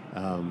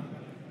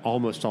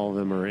 Almost all of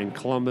them are in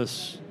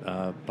Columbus,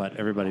 but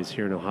everybody's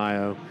here in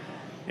Ohio.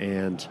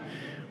 And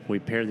we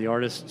pair the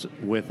artists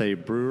with a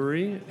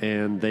brewery,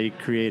 and they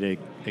create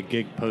a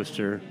gig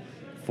poster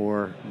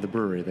for the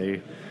brewery. The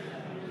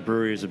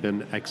breweries have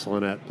been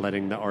excellent at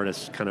letting the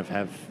artists kind of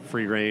have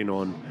free reign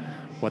on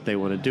what they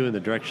want to do and the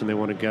direction they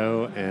want to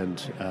go, and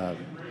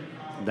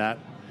that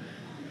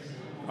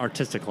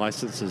artistic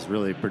license has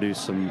really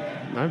produced some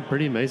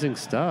pretty amazing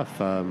stuff.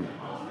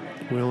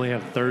 We only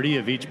have 30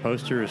 of each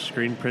poster is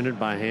screen printed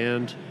by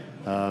hand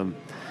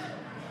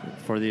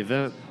for the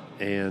event,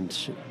 and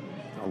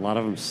a lot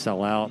of them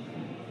sell out.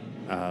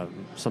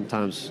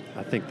 Sometimes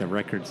I think the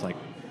record's like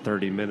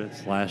 30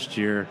 minutes. Last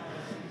year,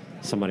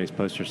 somebody's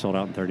poster sold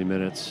out in 30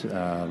 minutes.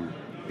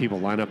 People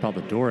line up out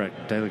the door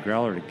at Daily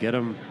Growler to get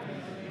them.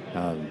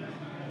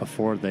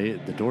 before the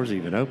doors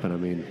even open. I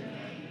mean,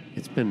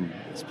 it's been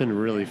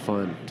really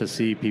fun to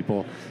see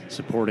people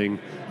supporting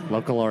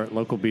local art,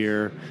 local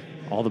beer.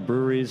 All the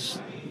breweries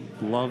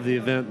love the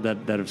event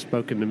that have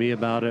spoken to me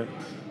about it.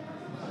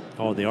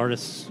 All the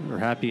artists are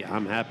happy.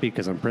 I'm happy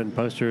because I'm printing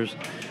posters.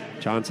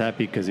 John's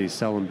happy because he's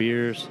selling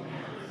beers.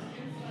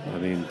 I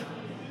mean,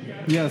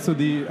 yeah. So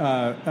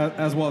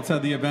as Walt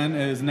said, the event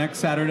is next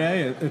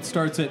Saturday. It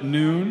starts at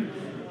noon.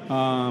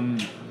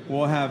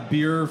 We'll have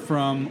beer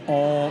from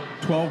all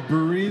 12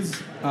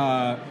 breweries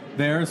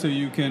there, so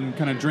you can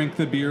kind of drink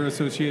the beer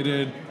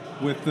associated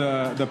with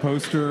the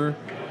poster.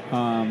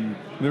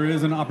 There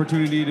is an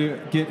opportunity to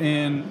get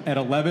in at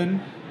 11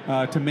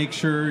 to make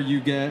sure you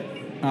get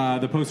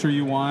the poster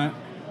you want,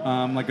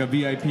 like a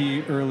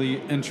VIP early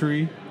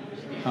entry.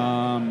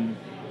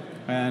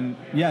 And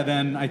yeah,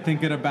 then I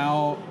think at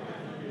about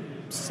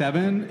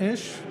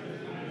 7-ish,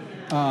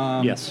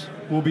 yes,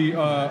 we'll be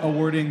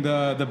awarding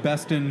the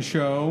Best in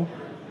Show,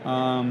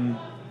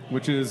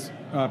 which is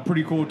a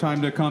pretty cool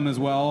time to come as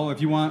well.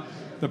 If you want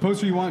the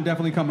poster you want,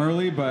 definitely come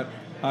early, but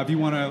if you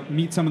want to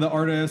meet some of the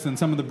artists and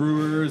some of the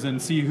brewers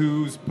and see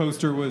whose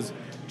poster was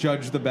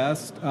judged the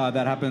best,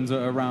 that happens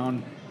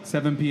around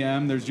 7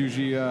 p.m. There's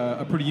usually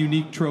a pretty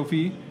unique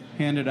trophy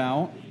handed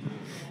out.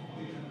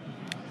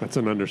 That's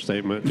an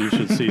understatement. You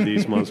should see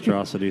these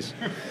monstrosities.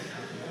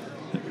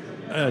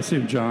 I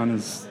assume John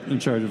is in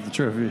charge of the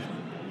trophy.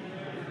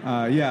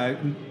 Yeah, I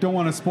don't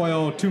want to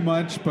spoil too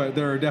much, but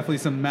there are definitely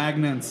some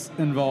magnets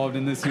involved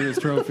in this year's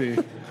trophy.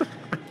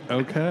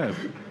 Okay.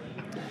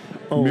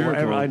 Oh,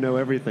 Miracle. I know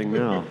everything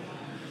now.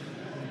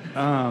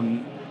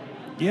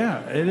 Yeah,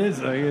 it is.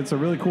 It's a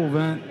really cool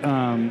event.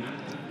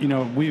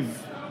 We've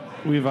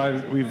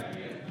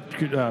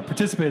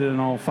participated in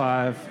all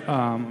 5.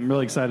 I'm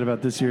really excited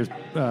about this year's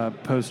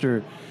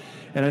poster,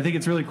 and I think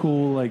it's really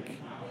cool. Like,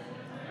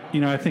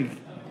 I think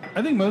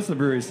most of the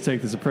breweries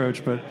take this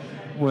approach, but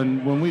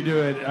when we do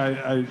it,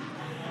 I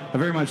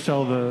very much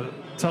tell the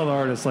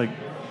artists, like,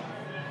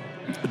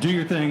 do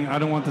your thing. I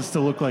don't want this to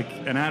look like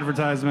an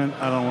advertisement.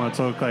 I don't want it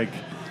to look like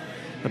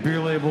a beer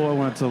label. I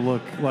want it to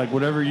look like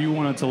whatever you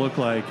want it to look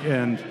like,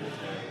 and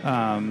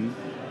I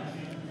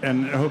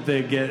hope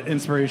they get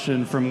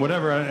inspiration from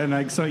whatever.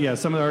 And some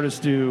of the artists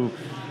do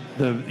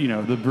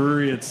the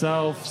brewery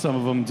itself. Some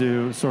of them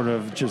do sort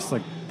of just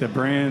like the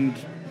brand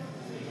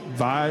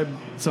vibe.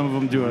 Some of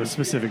them do a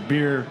specific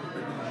beer.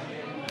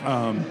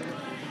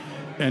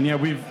 And yeah,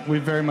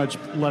 we've very much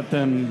let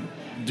them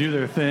do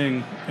their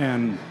thing,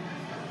 and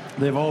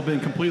they've all been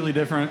completely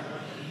different,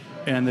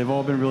 and they've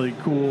all been really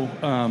cool.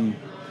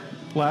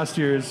 Last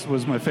year's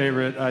was my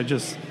favorite.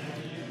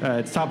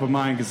 It's top of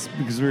mind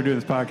because we were doing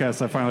this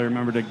podcast. I finally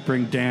remembered to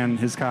bring Dan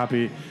his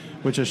copy,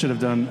 which I should have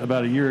done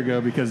about a year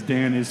ago, because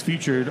Dan is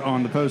featured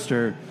on the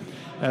poster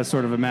as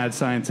sort of a mad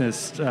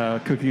scientist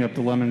cooking up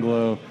the lemon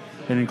glow.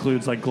 It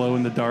includes like glow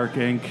in the dark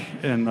ink,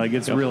 and like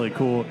it's really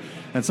cool.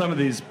 And some of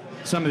these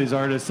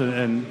artists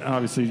and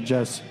obviously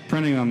Jess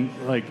printing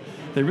them, like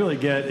they really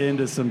get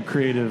into some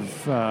creative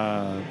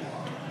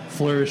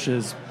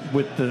flourishes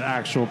with the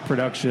actual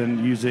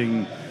production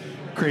using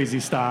crazy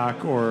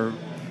stock or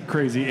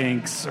crazy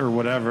inks or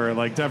whatever.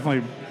 Like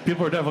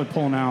people are definitely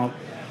pulling out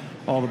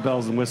all the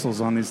bells and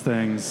whistles on these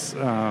things,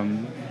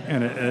 and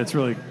it's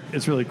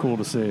really cool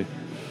to see.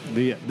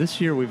 This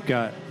year we've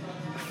got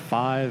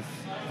 5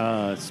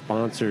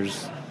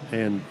 sponsors,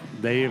 and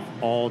they've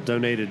all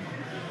donated.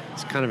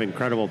 It's kind of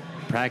incredible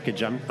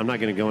package. I'm not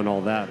going to go into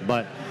all that,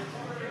 but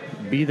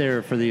be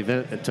there for the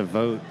event to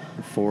vote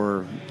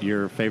for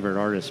your favorite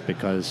artist,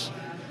 because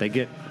they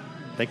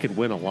could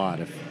win a lot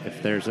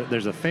if there's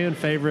a fan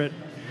favorite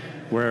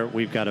where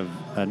we've got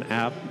an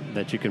app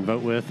that you can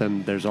vote with,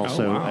 and there's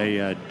also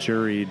a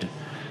juried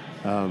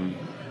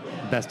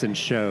Best in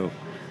Show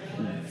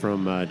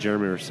from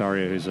Jeremy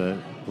Rosario, who's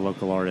a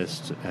local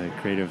artist,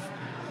 creative.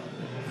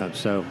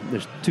 So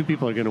there's 2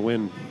 people are going to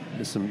win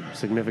some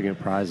significant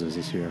prizes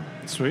this year.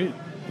 Sweet.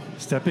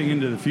 Stepping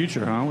into the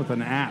future, huh? With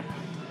an app.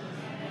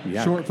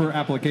 Yeah. Short for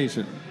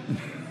application.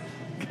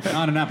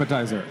 Not an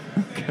appetizer.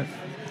 Okay.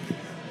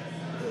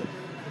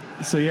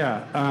 So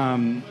yeah,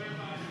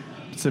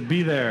 so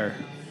be there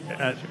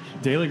at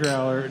Daily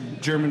Growler,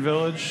 German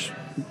Village.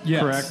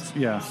 Yes. Correct?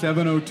 Yeah.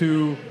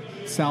 702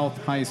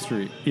 South High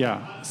Street.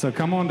 Yeah. So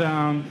come on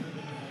down,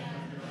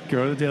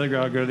 go to the Daily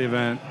Growler, go to the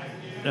event,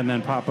 and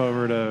then pop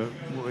over to,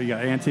 you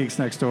got Antiques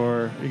next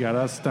door, you got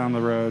us down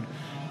the road.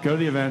 Go to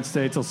the event,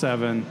 stay till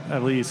 7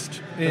 at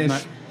least,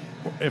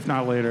 if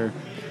not later.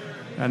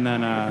 And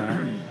then,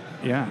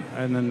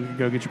 and then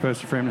go get your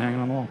poster framed and hang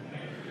it on the wall.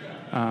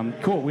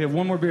 Cool. We have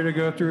one more beer to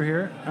go through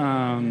here.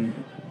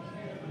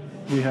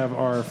 We have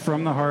our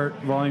From the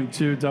Heart Volume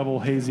 2 Double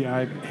Hazy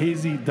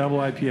Double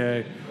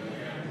IPA.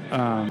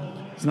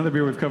 It's another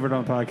beer we've covered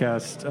on the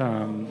podcast.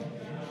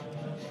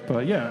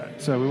 But yeah,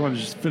 so we want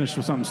to just finish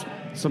with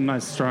some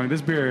nice strong.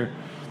 This beer,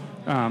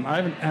 I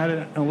haven't had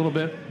it in a little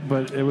bit,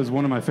 but it was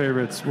one of my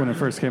favorites when it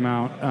first came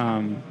out.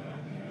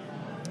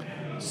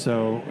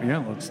 So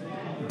yeah,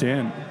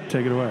 Dan,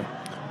 take it away.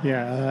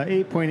 Yeah,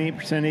 8.8%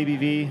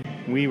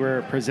 ABV. We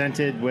were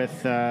presented with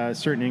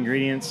certain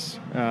ingredients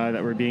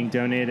that were being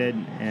donated,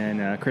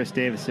 and Chris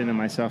Davison and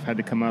myself had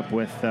to come up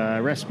with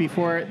a recipe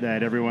for it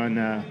that everyone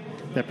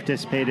that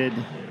participated,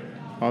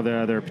 all the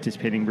other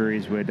participating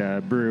breweries would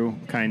brew,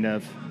 kind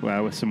of,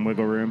 with some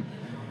wiggle room.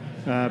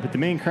 But the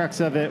main crux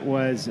of it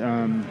was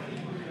El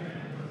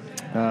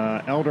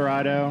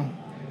Dorado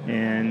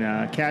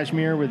and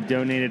Cashmere with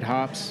donated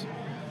hops.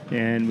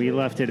 And we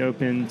left it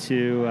open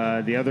to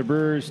the other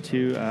brewers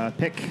to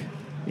pick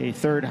a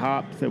third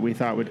hop that we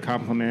thought would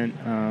complement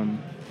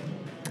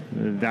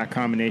that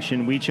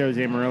combination. We chose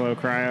Amarillo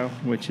Cryo,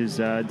 which has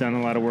done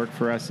a lot of work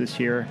for us this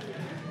year.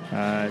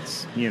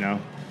 It's,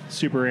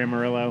 super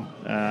Amarillo,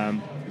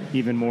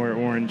 even more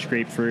orange,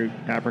 grapefruit,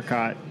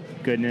 apricot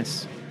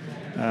goodness.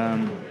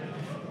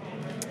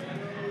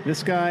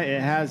 This guy,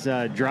 it has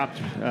dropped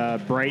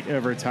bright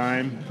over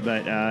time,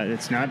 but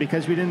it's not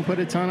because we didn't put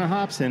a ton of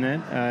hops in it.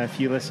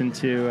 If you listen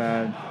to,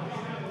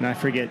 and I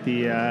forget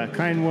the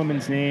kind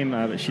woman's name,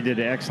 but she did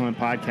an excellent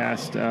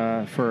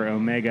podcast for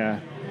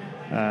Omega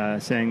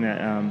saying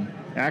that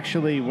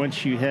actually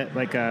once you hit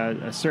like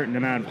a certain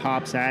amount of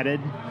hops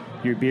added,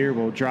 your beer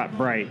will drop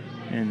bright.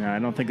 And I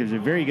don't think there's a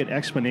very good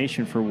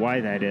explanation for why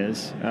that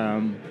is,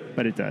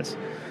 but it does.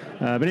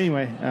 But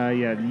anyway,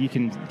 you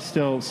can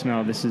still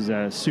smell this is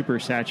a super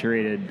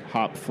saturated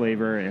hop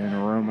flavor and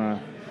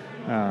aroma.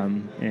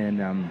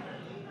 And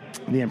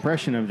the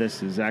impression of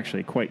this is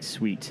actually quite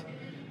sweet,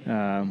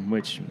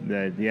 which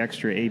the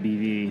extra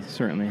ABV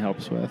certainly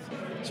helps with.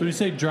 So when you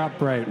say drop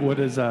bright, what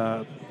is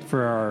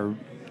for our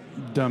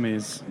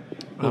dummies?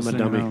 I'm a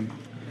dummy.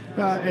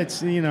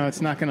 It's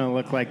it's not going to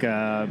look like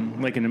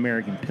an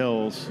American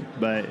Pils,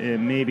 but it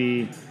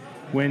maybe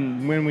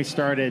when we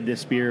started,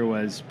 this beer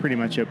was pretty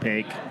much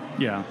opaque.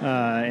 Yeah.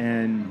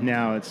 And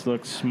now it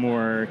looks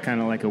more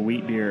kind of like a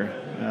wheat beer.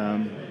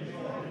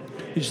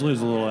 You just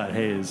lose a little of that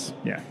haze.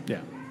 Yeah.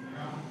 Yeah.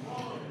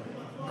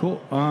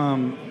 Cool.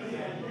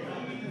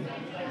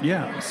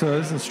 Yeah, so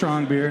this is a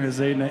strong beer. It's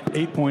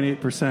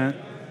 8.8%.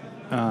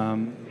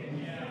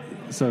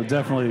 So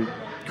definitely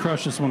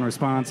crush this one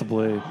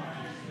responsibly.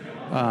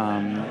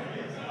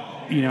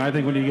 I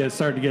think when you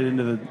start to get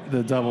into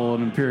the double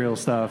and imperial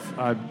stuff,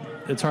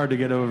 it's hard to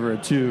get over a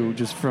 2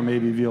 just from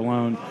ABV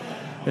alone.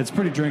 It's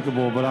pretty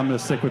drinkable, but I'm going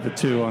to stick with the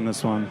 2 on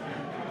this one.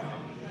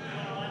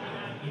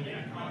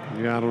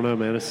 Yeah, I don't know,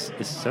 man. It's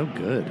so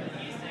good.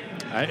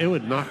 It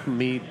would knock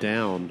me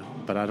down,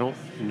 but I don't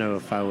know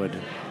if I would.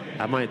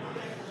 I might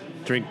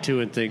drink 2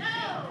 and think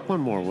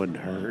one more wouldn't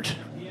hurt.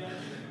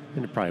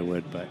 And it probably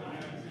would, but.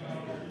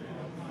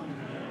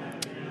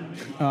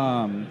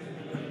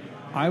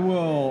 I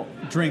will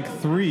drink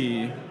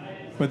 3,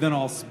 but then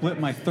I'll split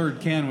my third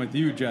can with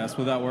you, Jess.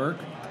 Will that work?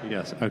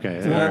 Yes.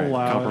 Okay. We'll All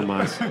allow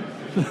right. Compromise.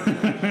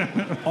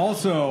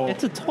 Also,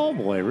 It's a tall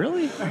boy,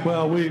 really?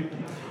 Well,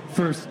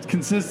 for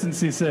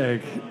consistency's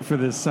sake, for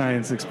this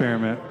science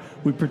experiment,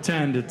 we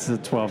pretend it's a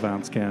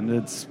 12-ounce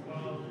can.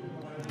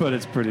 But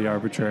it's pretty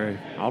arbitrary.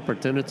 I'll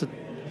pretend it's a.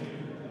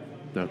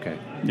 Okay.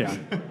 Yeah.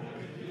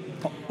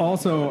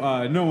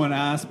 Also, no one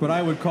asked, but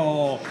I would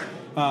call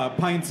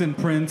Pints and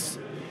Prince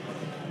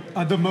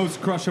the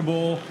most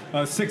crushable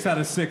 6 out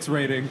of 6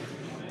 rating.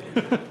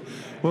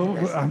 Well,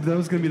 that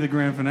was going to be the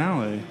grand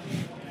finale.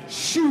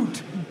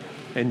 Shoot!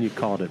 And you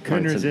called it.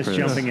 Couldn't Pints and resist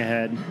Prince. jumping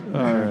ahead.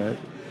 All right.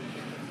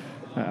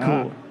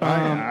 Cool.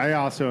 I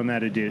also am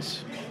at a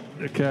deuce.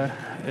 Okay.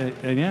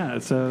 And yeah,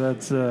 so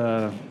that's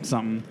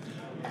something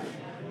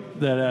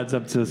that adds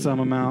up to some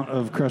amount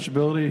of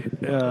crushability.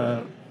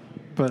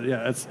 But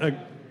yeah,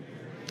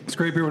 it's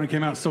great beer when it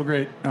came out. Still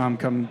great.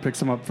 Come pick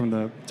some up from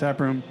the tap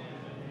room.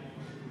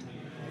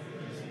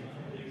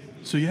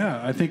 So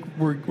yeah, I think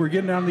we're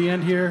getting down to the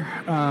end here.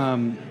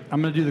 I'm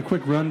going to do the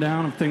quick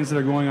rundown of things that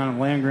are going on at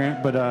Land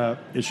Grant, but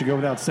it should go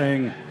without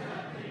saying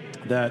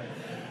that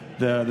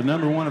the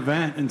number one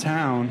event in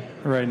town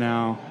right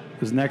now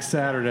is next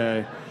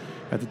Saturday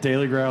at the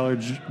Daily Growler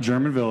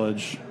German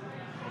Village.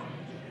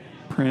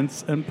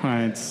 Prince and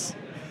Pints,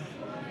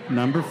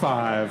 number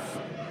 5,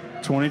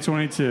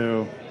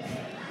 2022.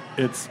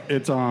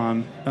 It's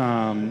on,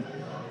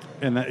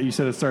 and that you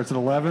said it starts at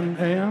 11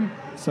 a.m.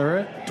 Is that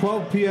right?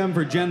 12 p.m.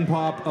 for Gen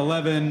Pop,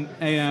 11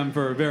 a.m.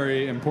 for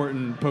very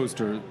important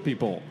poster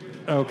people.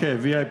 Okay,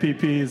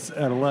 VIPs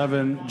at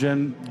 11,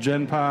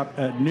 Gen Pop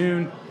at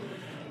noon.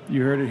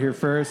 You heard it here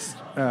first.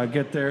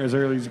 Get there as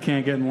early as you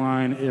can. Get in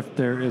line if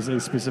there is a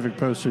specific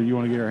poster you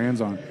want to get your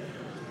hands on.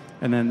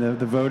 And then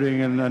the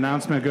voting and the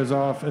announcement goes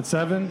off at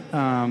 7.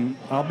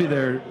 I'll be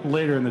there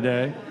later in the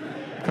day,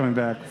 coming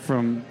back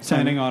from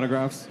Signing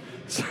autographs.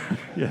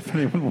 Yeah, if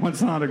anyone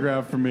wants an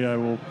autograph from me, I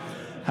will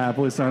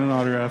happily sign an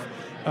autograph.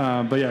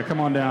 But yeah, come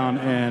on down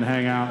and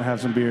hang out, have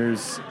some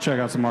beers, check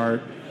out some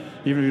art.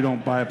 Even if you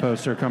don't buy a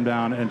poster, come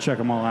down and check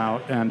them all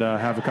out and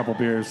have a couple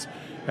beers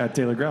at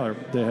Daily Growler.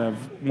 They have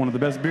one of the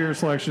best beer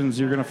selections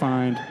you're going to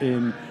find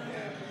in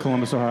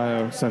Columbus,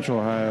 Ohio, Central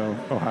Ohio,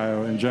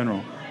 Ohio in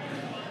general.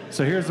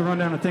 So here's the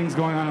rundown of things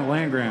going on at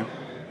Land Grant.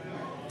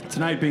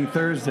 Tonight being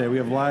Thursday, we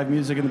have live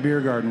music in the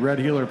beer garden. Red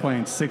Healer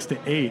playing 6 to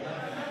 8.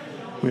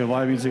 We have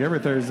live music every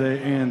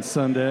Thursday and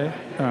Sunday,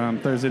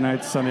 Thursday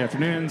nights, Sunday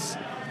afternoons.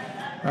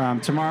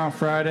 Tomorrow,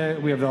 Friday,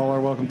 we have the All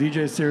Our Welcome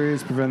DJ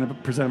series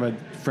presented by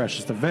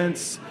Freshest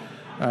Events.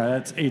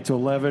 That's 8 to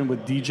 11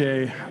 with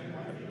DJ.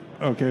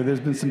 Okay, there's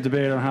been some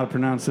debate on how to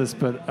pronounce this,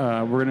 but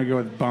we're going to go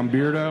with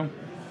Bombirdo.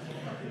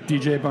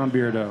 DJ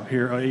Bombirdo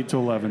here at 8 to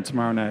 11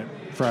 tomorrow night,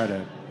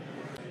 Friday.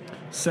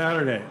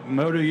 Saturday,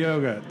 Moto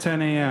Yoga,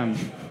 10 a.m.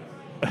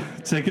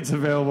 Tickets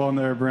available on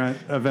their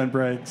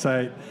Eventbrite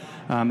site.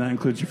 That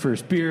includes your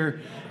first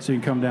beer, so you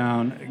can come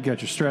down,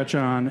 get your stretch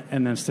on,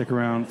 and then stick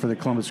around for the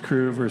Columbus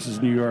Crew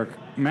versus New York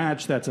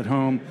match. That's at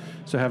home,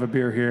 so have a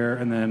beer here,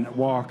 and then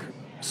walk,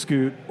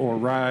 scoot, or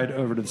ride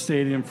over to the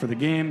stadium for the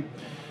game.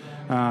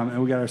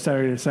 And we got our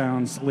Saturday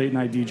Sounds late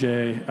night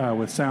DJ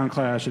with Sound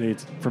Clash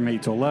from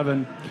 8 to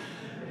 11.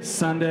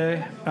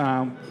 Sunday,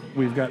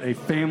 we've got a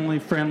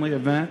family-friendly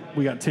event.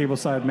 We got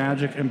tableside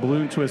magic and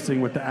balloon twisting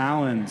with the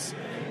Allens.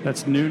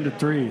 That's noon to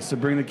 3, so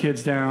bring the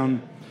kids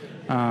down.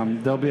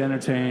 They'll be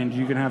entertained.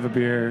 You can have a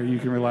beer. You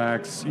can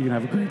relax. You can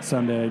have a great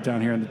Sunday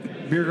down here in the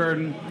beer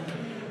garden.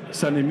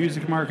 Sunday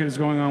Music Market is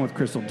going on with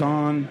Crystal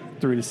Dawn,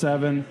 3 to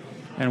 7.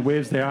 And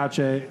Waves de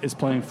Ache is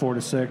playing 4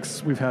 to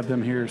 6. We've had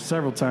them here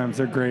several times.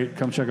 They're great.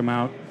 Come check them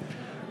out.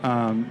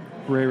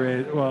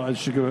 Ray, well, I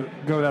should go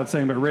without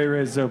saying, but Ray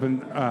is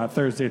open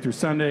Thursday through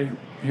Sunday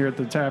here at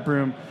the tap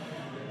room.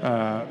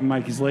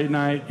 Mikey's Late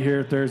Night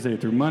here Thursday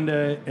through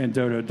Monday, and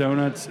Dodo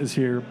Donuts is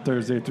here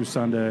Thursday through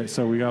Sunday.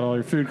 So we got all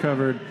your food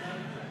covered.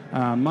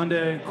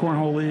 Monday,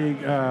 Cornhole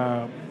League.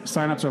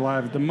 Sign-ups are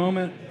live at the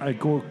moment at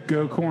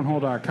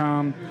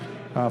gocornhole.com.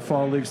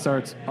 Fall League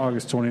starts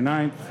August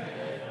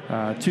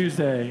 29th.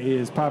 Tuesday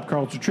is Pop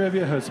Culture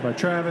Trivia, hosted by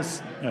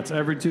Travis. That's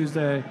every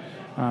Tuesday.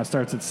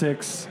 Starts at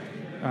 6.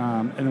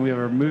 And then we have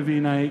our movie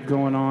night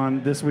going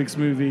on. This week's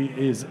movie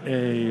is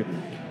a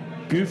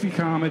goofy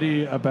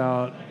comedy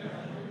about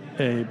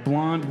a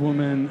blonde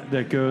woman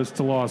that goes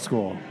to law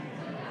school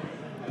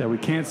that we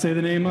can't say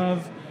the name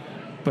of,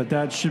 but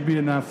that should be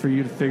enough for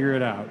you to figure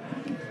it out.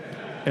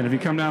 And if you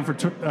come down for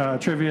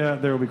trivia,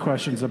 there will be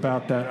questions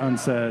about that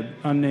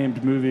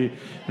unnamed movie.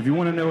 If you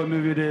want to know what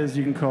movie it is,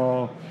 you can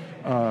call...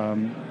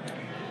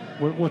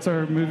 what's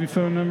our movie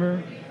phone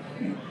number?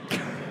 You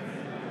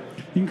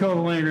can call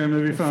the Landgram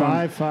movie phone.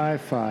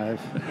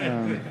 555.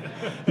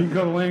 You can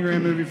call the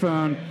Landgram movie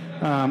phone,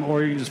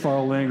 or you can just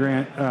follow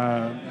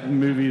Landgrant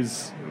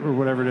Movies or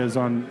whatever it is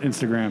on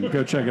Instagram.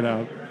 Go check it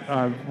out.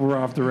 We're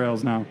off the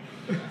rails now.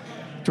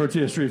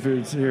 Tortilla Street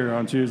Foods here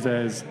on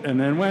Tuesdays. And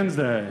then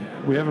Wednesday,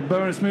 we have a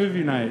bonus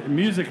movie night,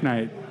 music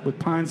night with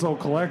Pine Soul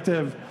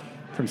Collective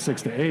from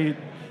 6 to 8.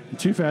 And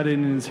Two Fat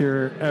Indians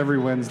here every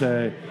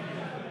Wednesday.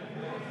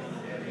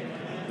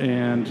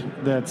 And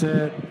that's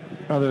it.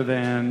 Other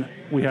than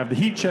we have the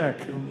Heat Check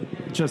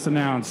just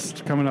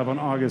announced coming up on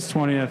August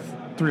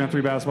 20th,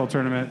 3-on-3 basketball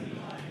tournament,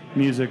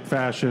 music,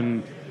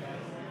 fashion,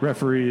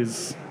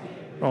 referees,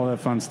 all that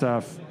fun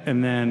stuff.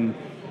 And then,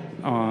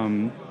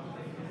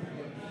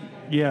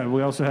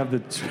 we also have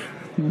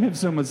we have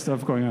so much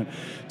stuff going on.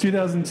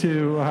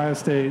 2002 Ohio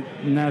State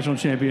national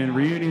champion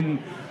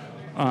reunion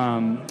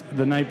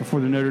the night before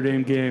the Notre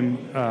Dame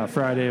game,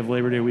 Friday of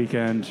Labor Day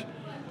weekend.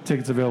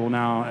 Tickets available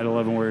now at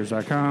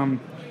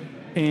 11warriors.com.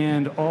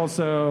 And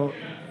also,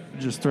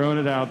 just throwing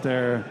it out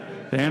there,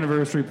 the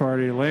anniversary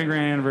party,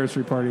 Landgrant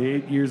anniversary party,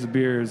 8 years of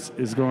beers,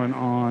 is going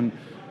on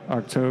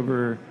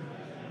October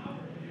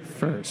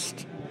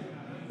 1st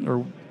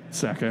or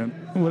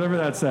 2nd, whatever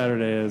that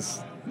Saturday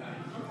is.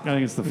 I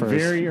think it's the 1st.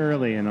 Very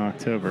early in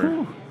October.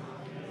 Whew.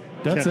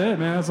 That's it,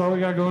 man. That's all we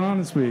got going on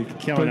this week.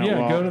 Killing but it, yeah,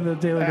 Walt. go to the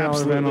Daily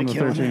Growler event on the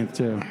Absolutely 13th,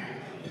 too.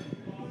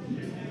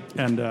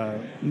 And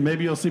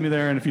maybe you'll see me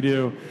there, and if you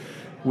do,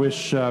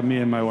 wish me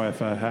and my wife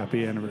a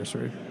happy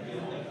anniversary.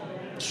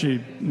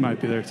 She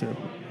might be there, too.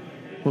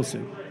 We'll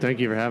see.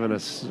 Thank you for having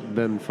us. It's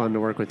been fun to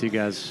work with you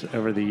guys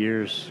over the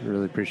years.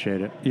 Really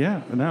appreciate it.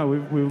 Yeah, no,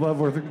 we love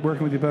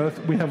working with you both.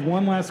 We have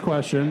one last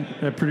question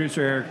that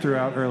producer Eric threw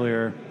out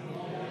earlier.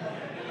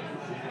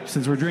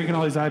 Since we're drinking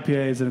all these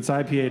IPAs and it's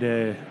IPA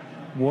day,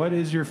 what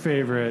is your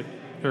favorite,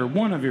 or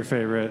one of your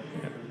favorite,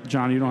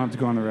 John, you don't have to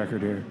go on the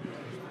record here,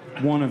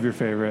 one of your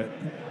favorite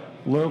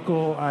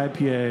local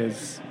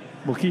IPAs,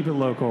 we'll keep it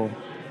local,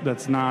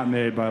 that's not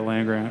made by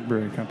Landgrant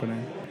Brewing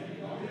Company?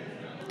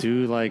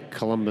 Do like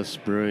Columbus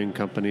Brewing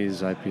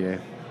Company's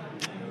IPA.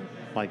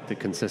 Like the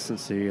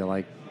consistency, I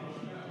like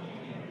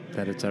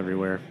that it's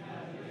everywhere.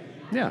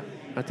 Yeah,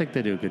 I think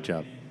they do a good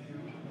job.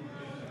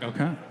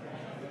 Okay.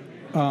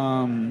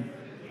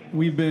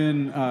 We've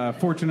been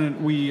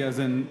fortunate, we as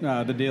in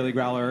the Daily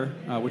Growler,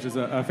 which is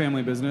a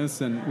family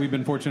business, and we've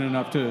been fortunate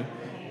enough to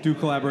do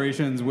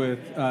collaborations with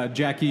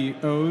Jackie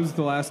O's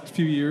the last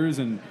few years,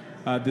 and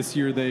this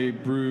year they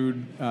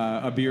brewed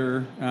a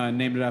beer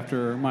named it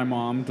after my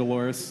mom,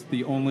 Dolores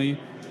the Only,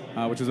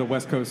 which is a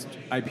West Coast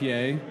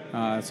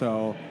IPA.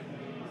 So,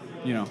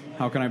 you know,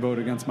 how can I vote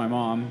against my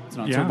mom? It's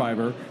not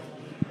Survivor.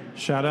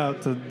 Shout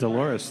out to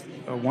Dolores,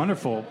 a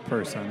wonderful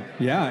person.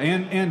 Yeah,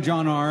 and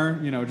John R.,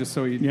 you know, just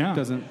so he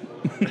doesn't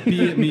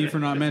be at me for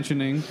not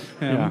mentioning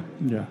him.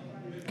 Yeah.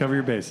 Cover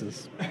your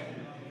bases.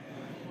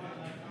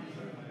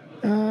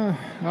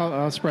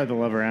 I'll spread the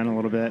love around a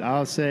little bit.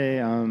 I'll say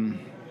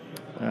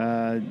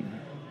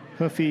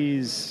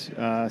Hoofy's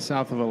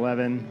south of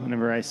 11.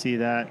 Whenever I see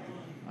that,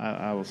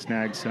 I will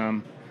snag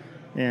some.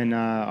 And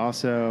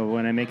also,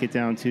 when I make it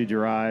down to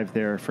Derive,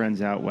 their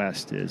Friends Out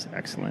West is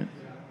excellent.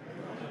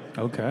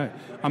 Okay.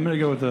 I'm going to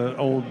go with the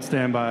old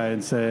standby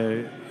and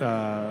say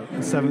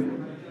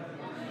Seven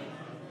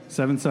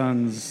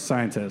Sons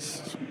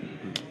Scientists.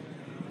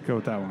 Go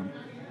with that one.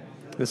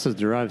 This is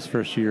Derive's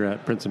first year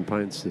at Prince and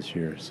Pints this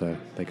year, so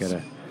they got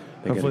to.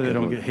 Hopefully they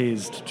don't get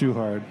hazed too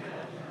hard.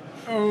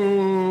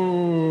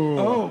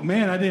 Oh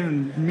man, I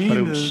didn't even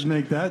mean to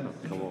make that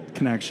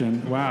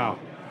connection. Wow.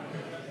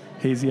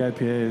 Hazy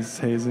IPAs,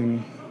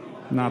 hazing,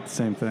 not the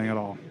same thing at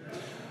all.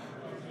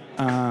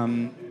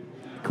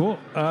 Cool.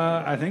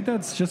 I think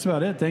that's just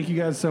about it. Thank you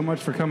guys so much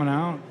for coming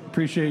out.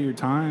 Appreciate your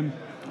time.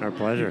 Our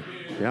pleasure.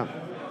 Yeah.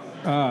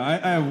 I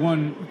have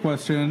one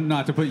question,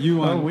 not to put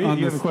you on. You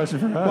have a question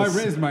for us? Well, I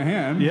raised my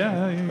hand.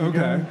 Yeah.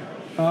 Okay.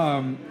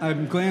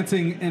 I'm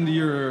glancing into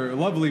your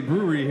lovely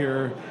brewery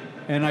here,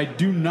 and I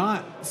do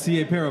not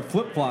see a pair of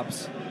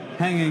flip-flops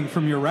hanging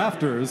from your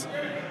rafters.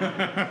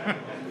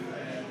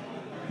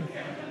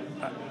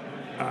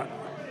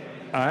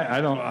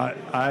 I don't.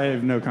 I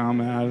have no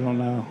comment. I don't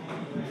know.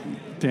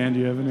 Dan, do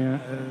you have any?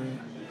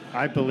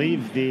 I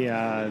believe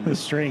the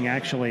string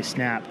actually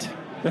snapped.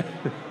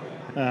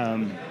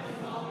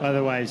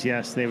 Otherwise,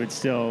 yes, they would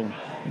still.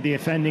 The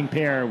offending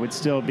pair would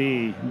still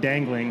be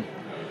dangling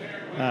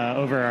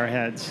over our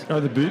heads.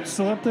 Are the boots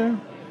still up there?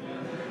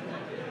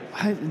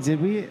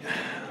 Did we?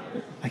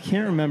 I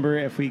can't remember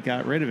if we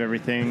got rid of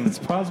everything. It's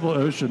possible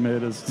OSHA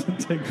made us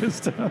take this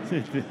stuff.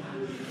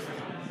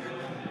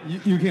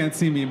 You can't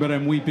see me, but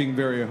I'm weeping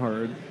very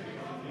hard.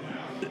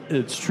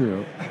 It's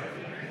true.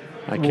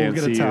 I can't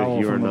get see a towel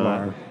you. You are from the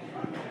not. bar.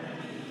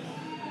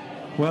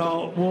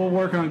 Well, we'll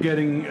work on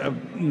getting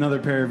another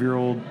pair of your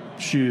old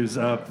shoes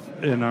up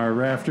in our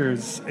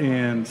rafters.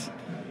 And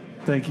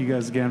thank you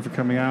guys again for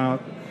coming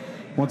out.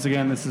 Once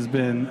again, this has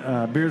been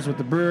Beers with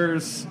the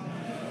Brewers.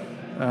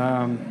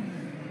 I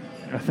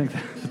think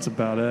that's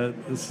about it.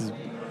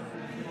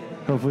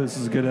 Hopefully this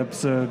is a good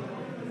episode.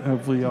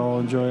 Hopefully y'all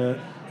enjoy it.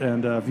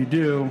 And if you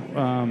do,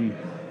 I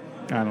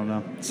don't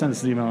know, send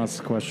us an email, ask us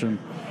a question.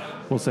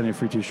 We'll send you a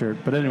free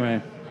t-shirt. But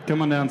anyway,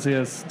 come on down, see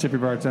us. Tip your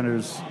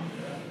bartenders.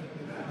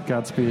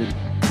 Godspeed.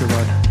 Good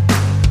luck.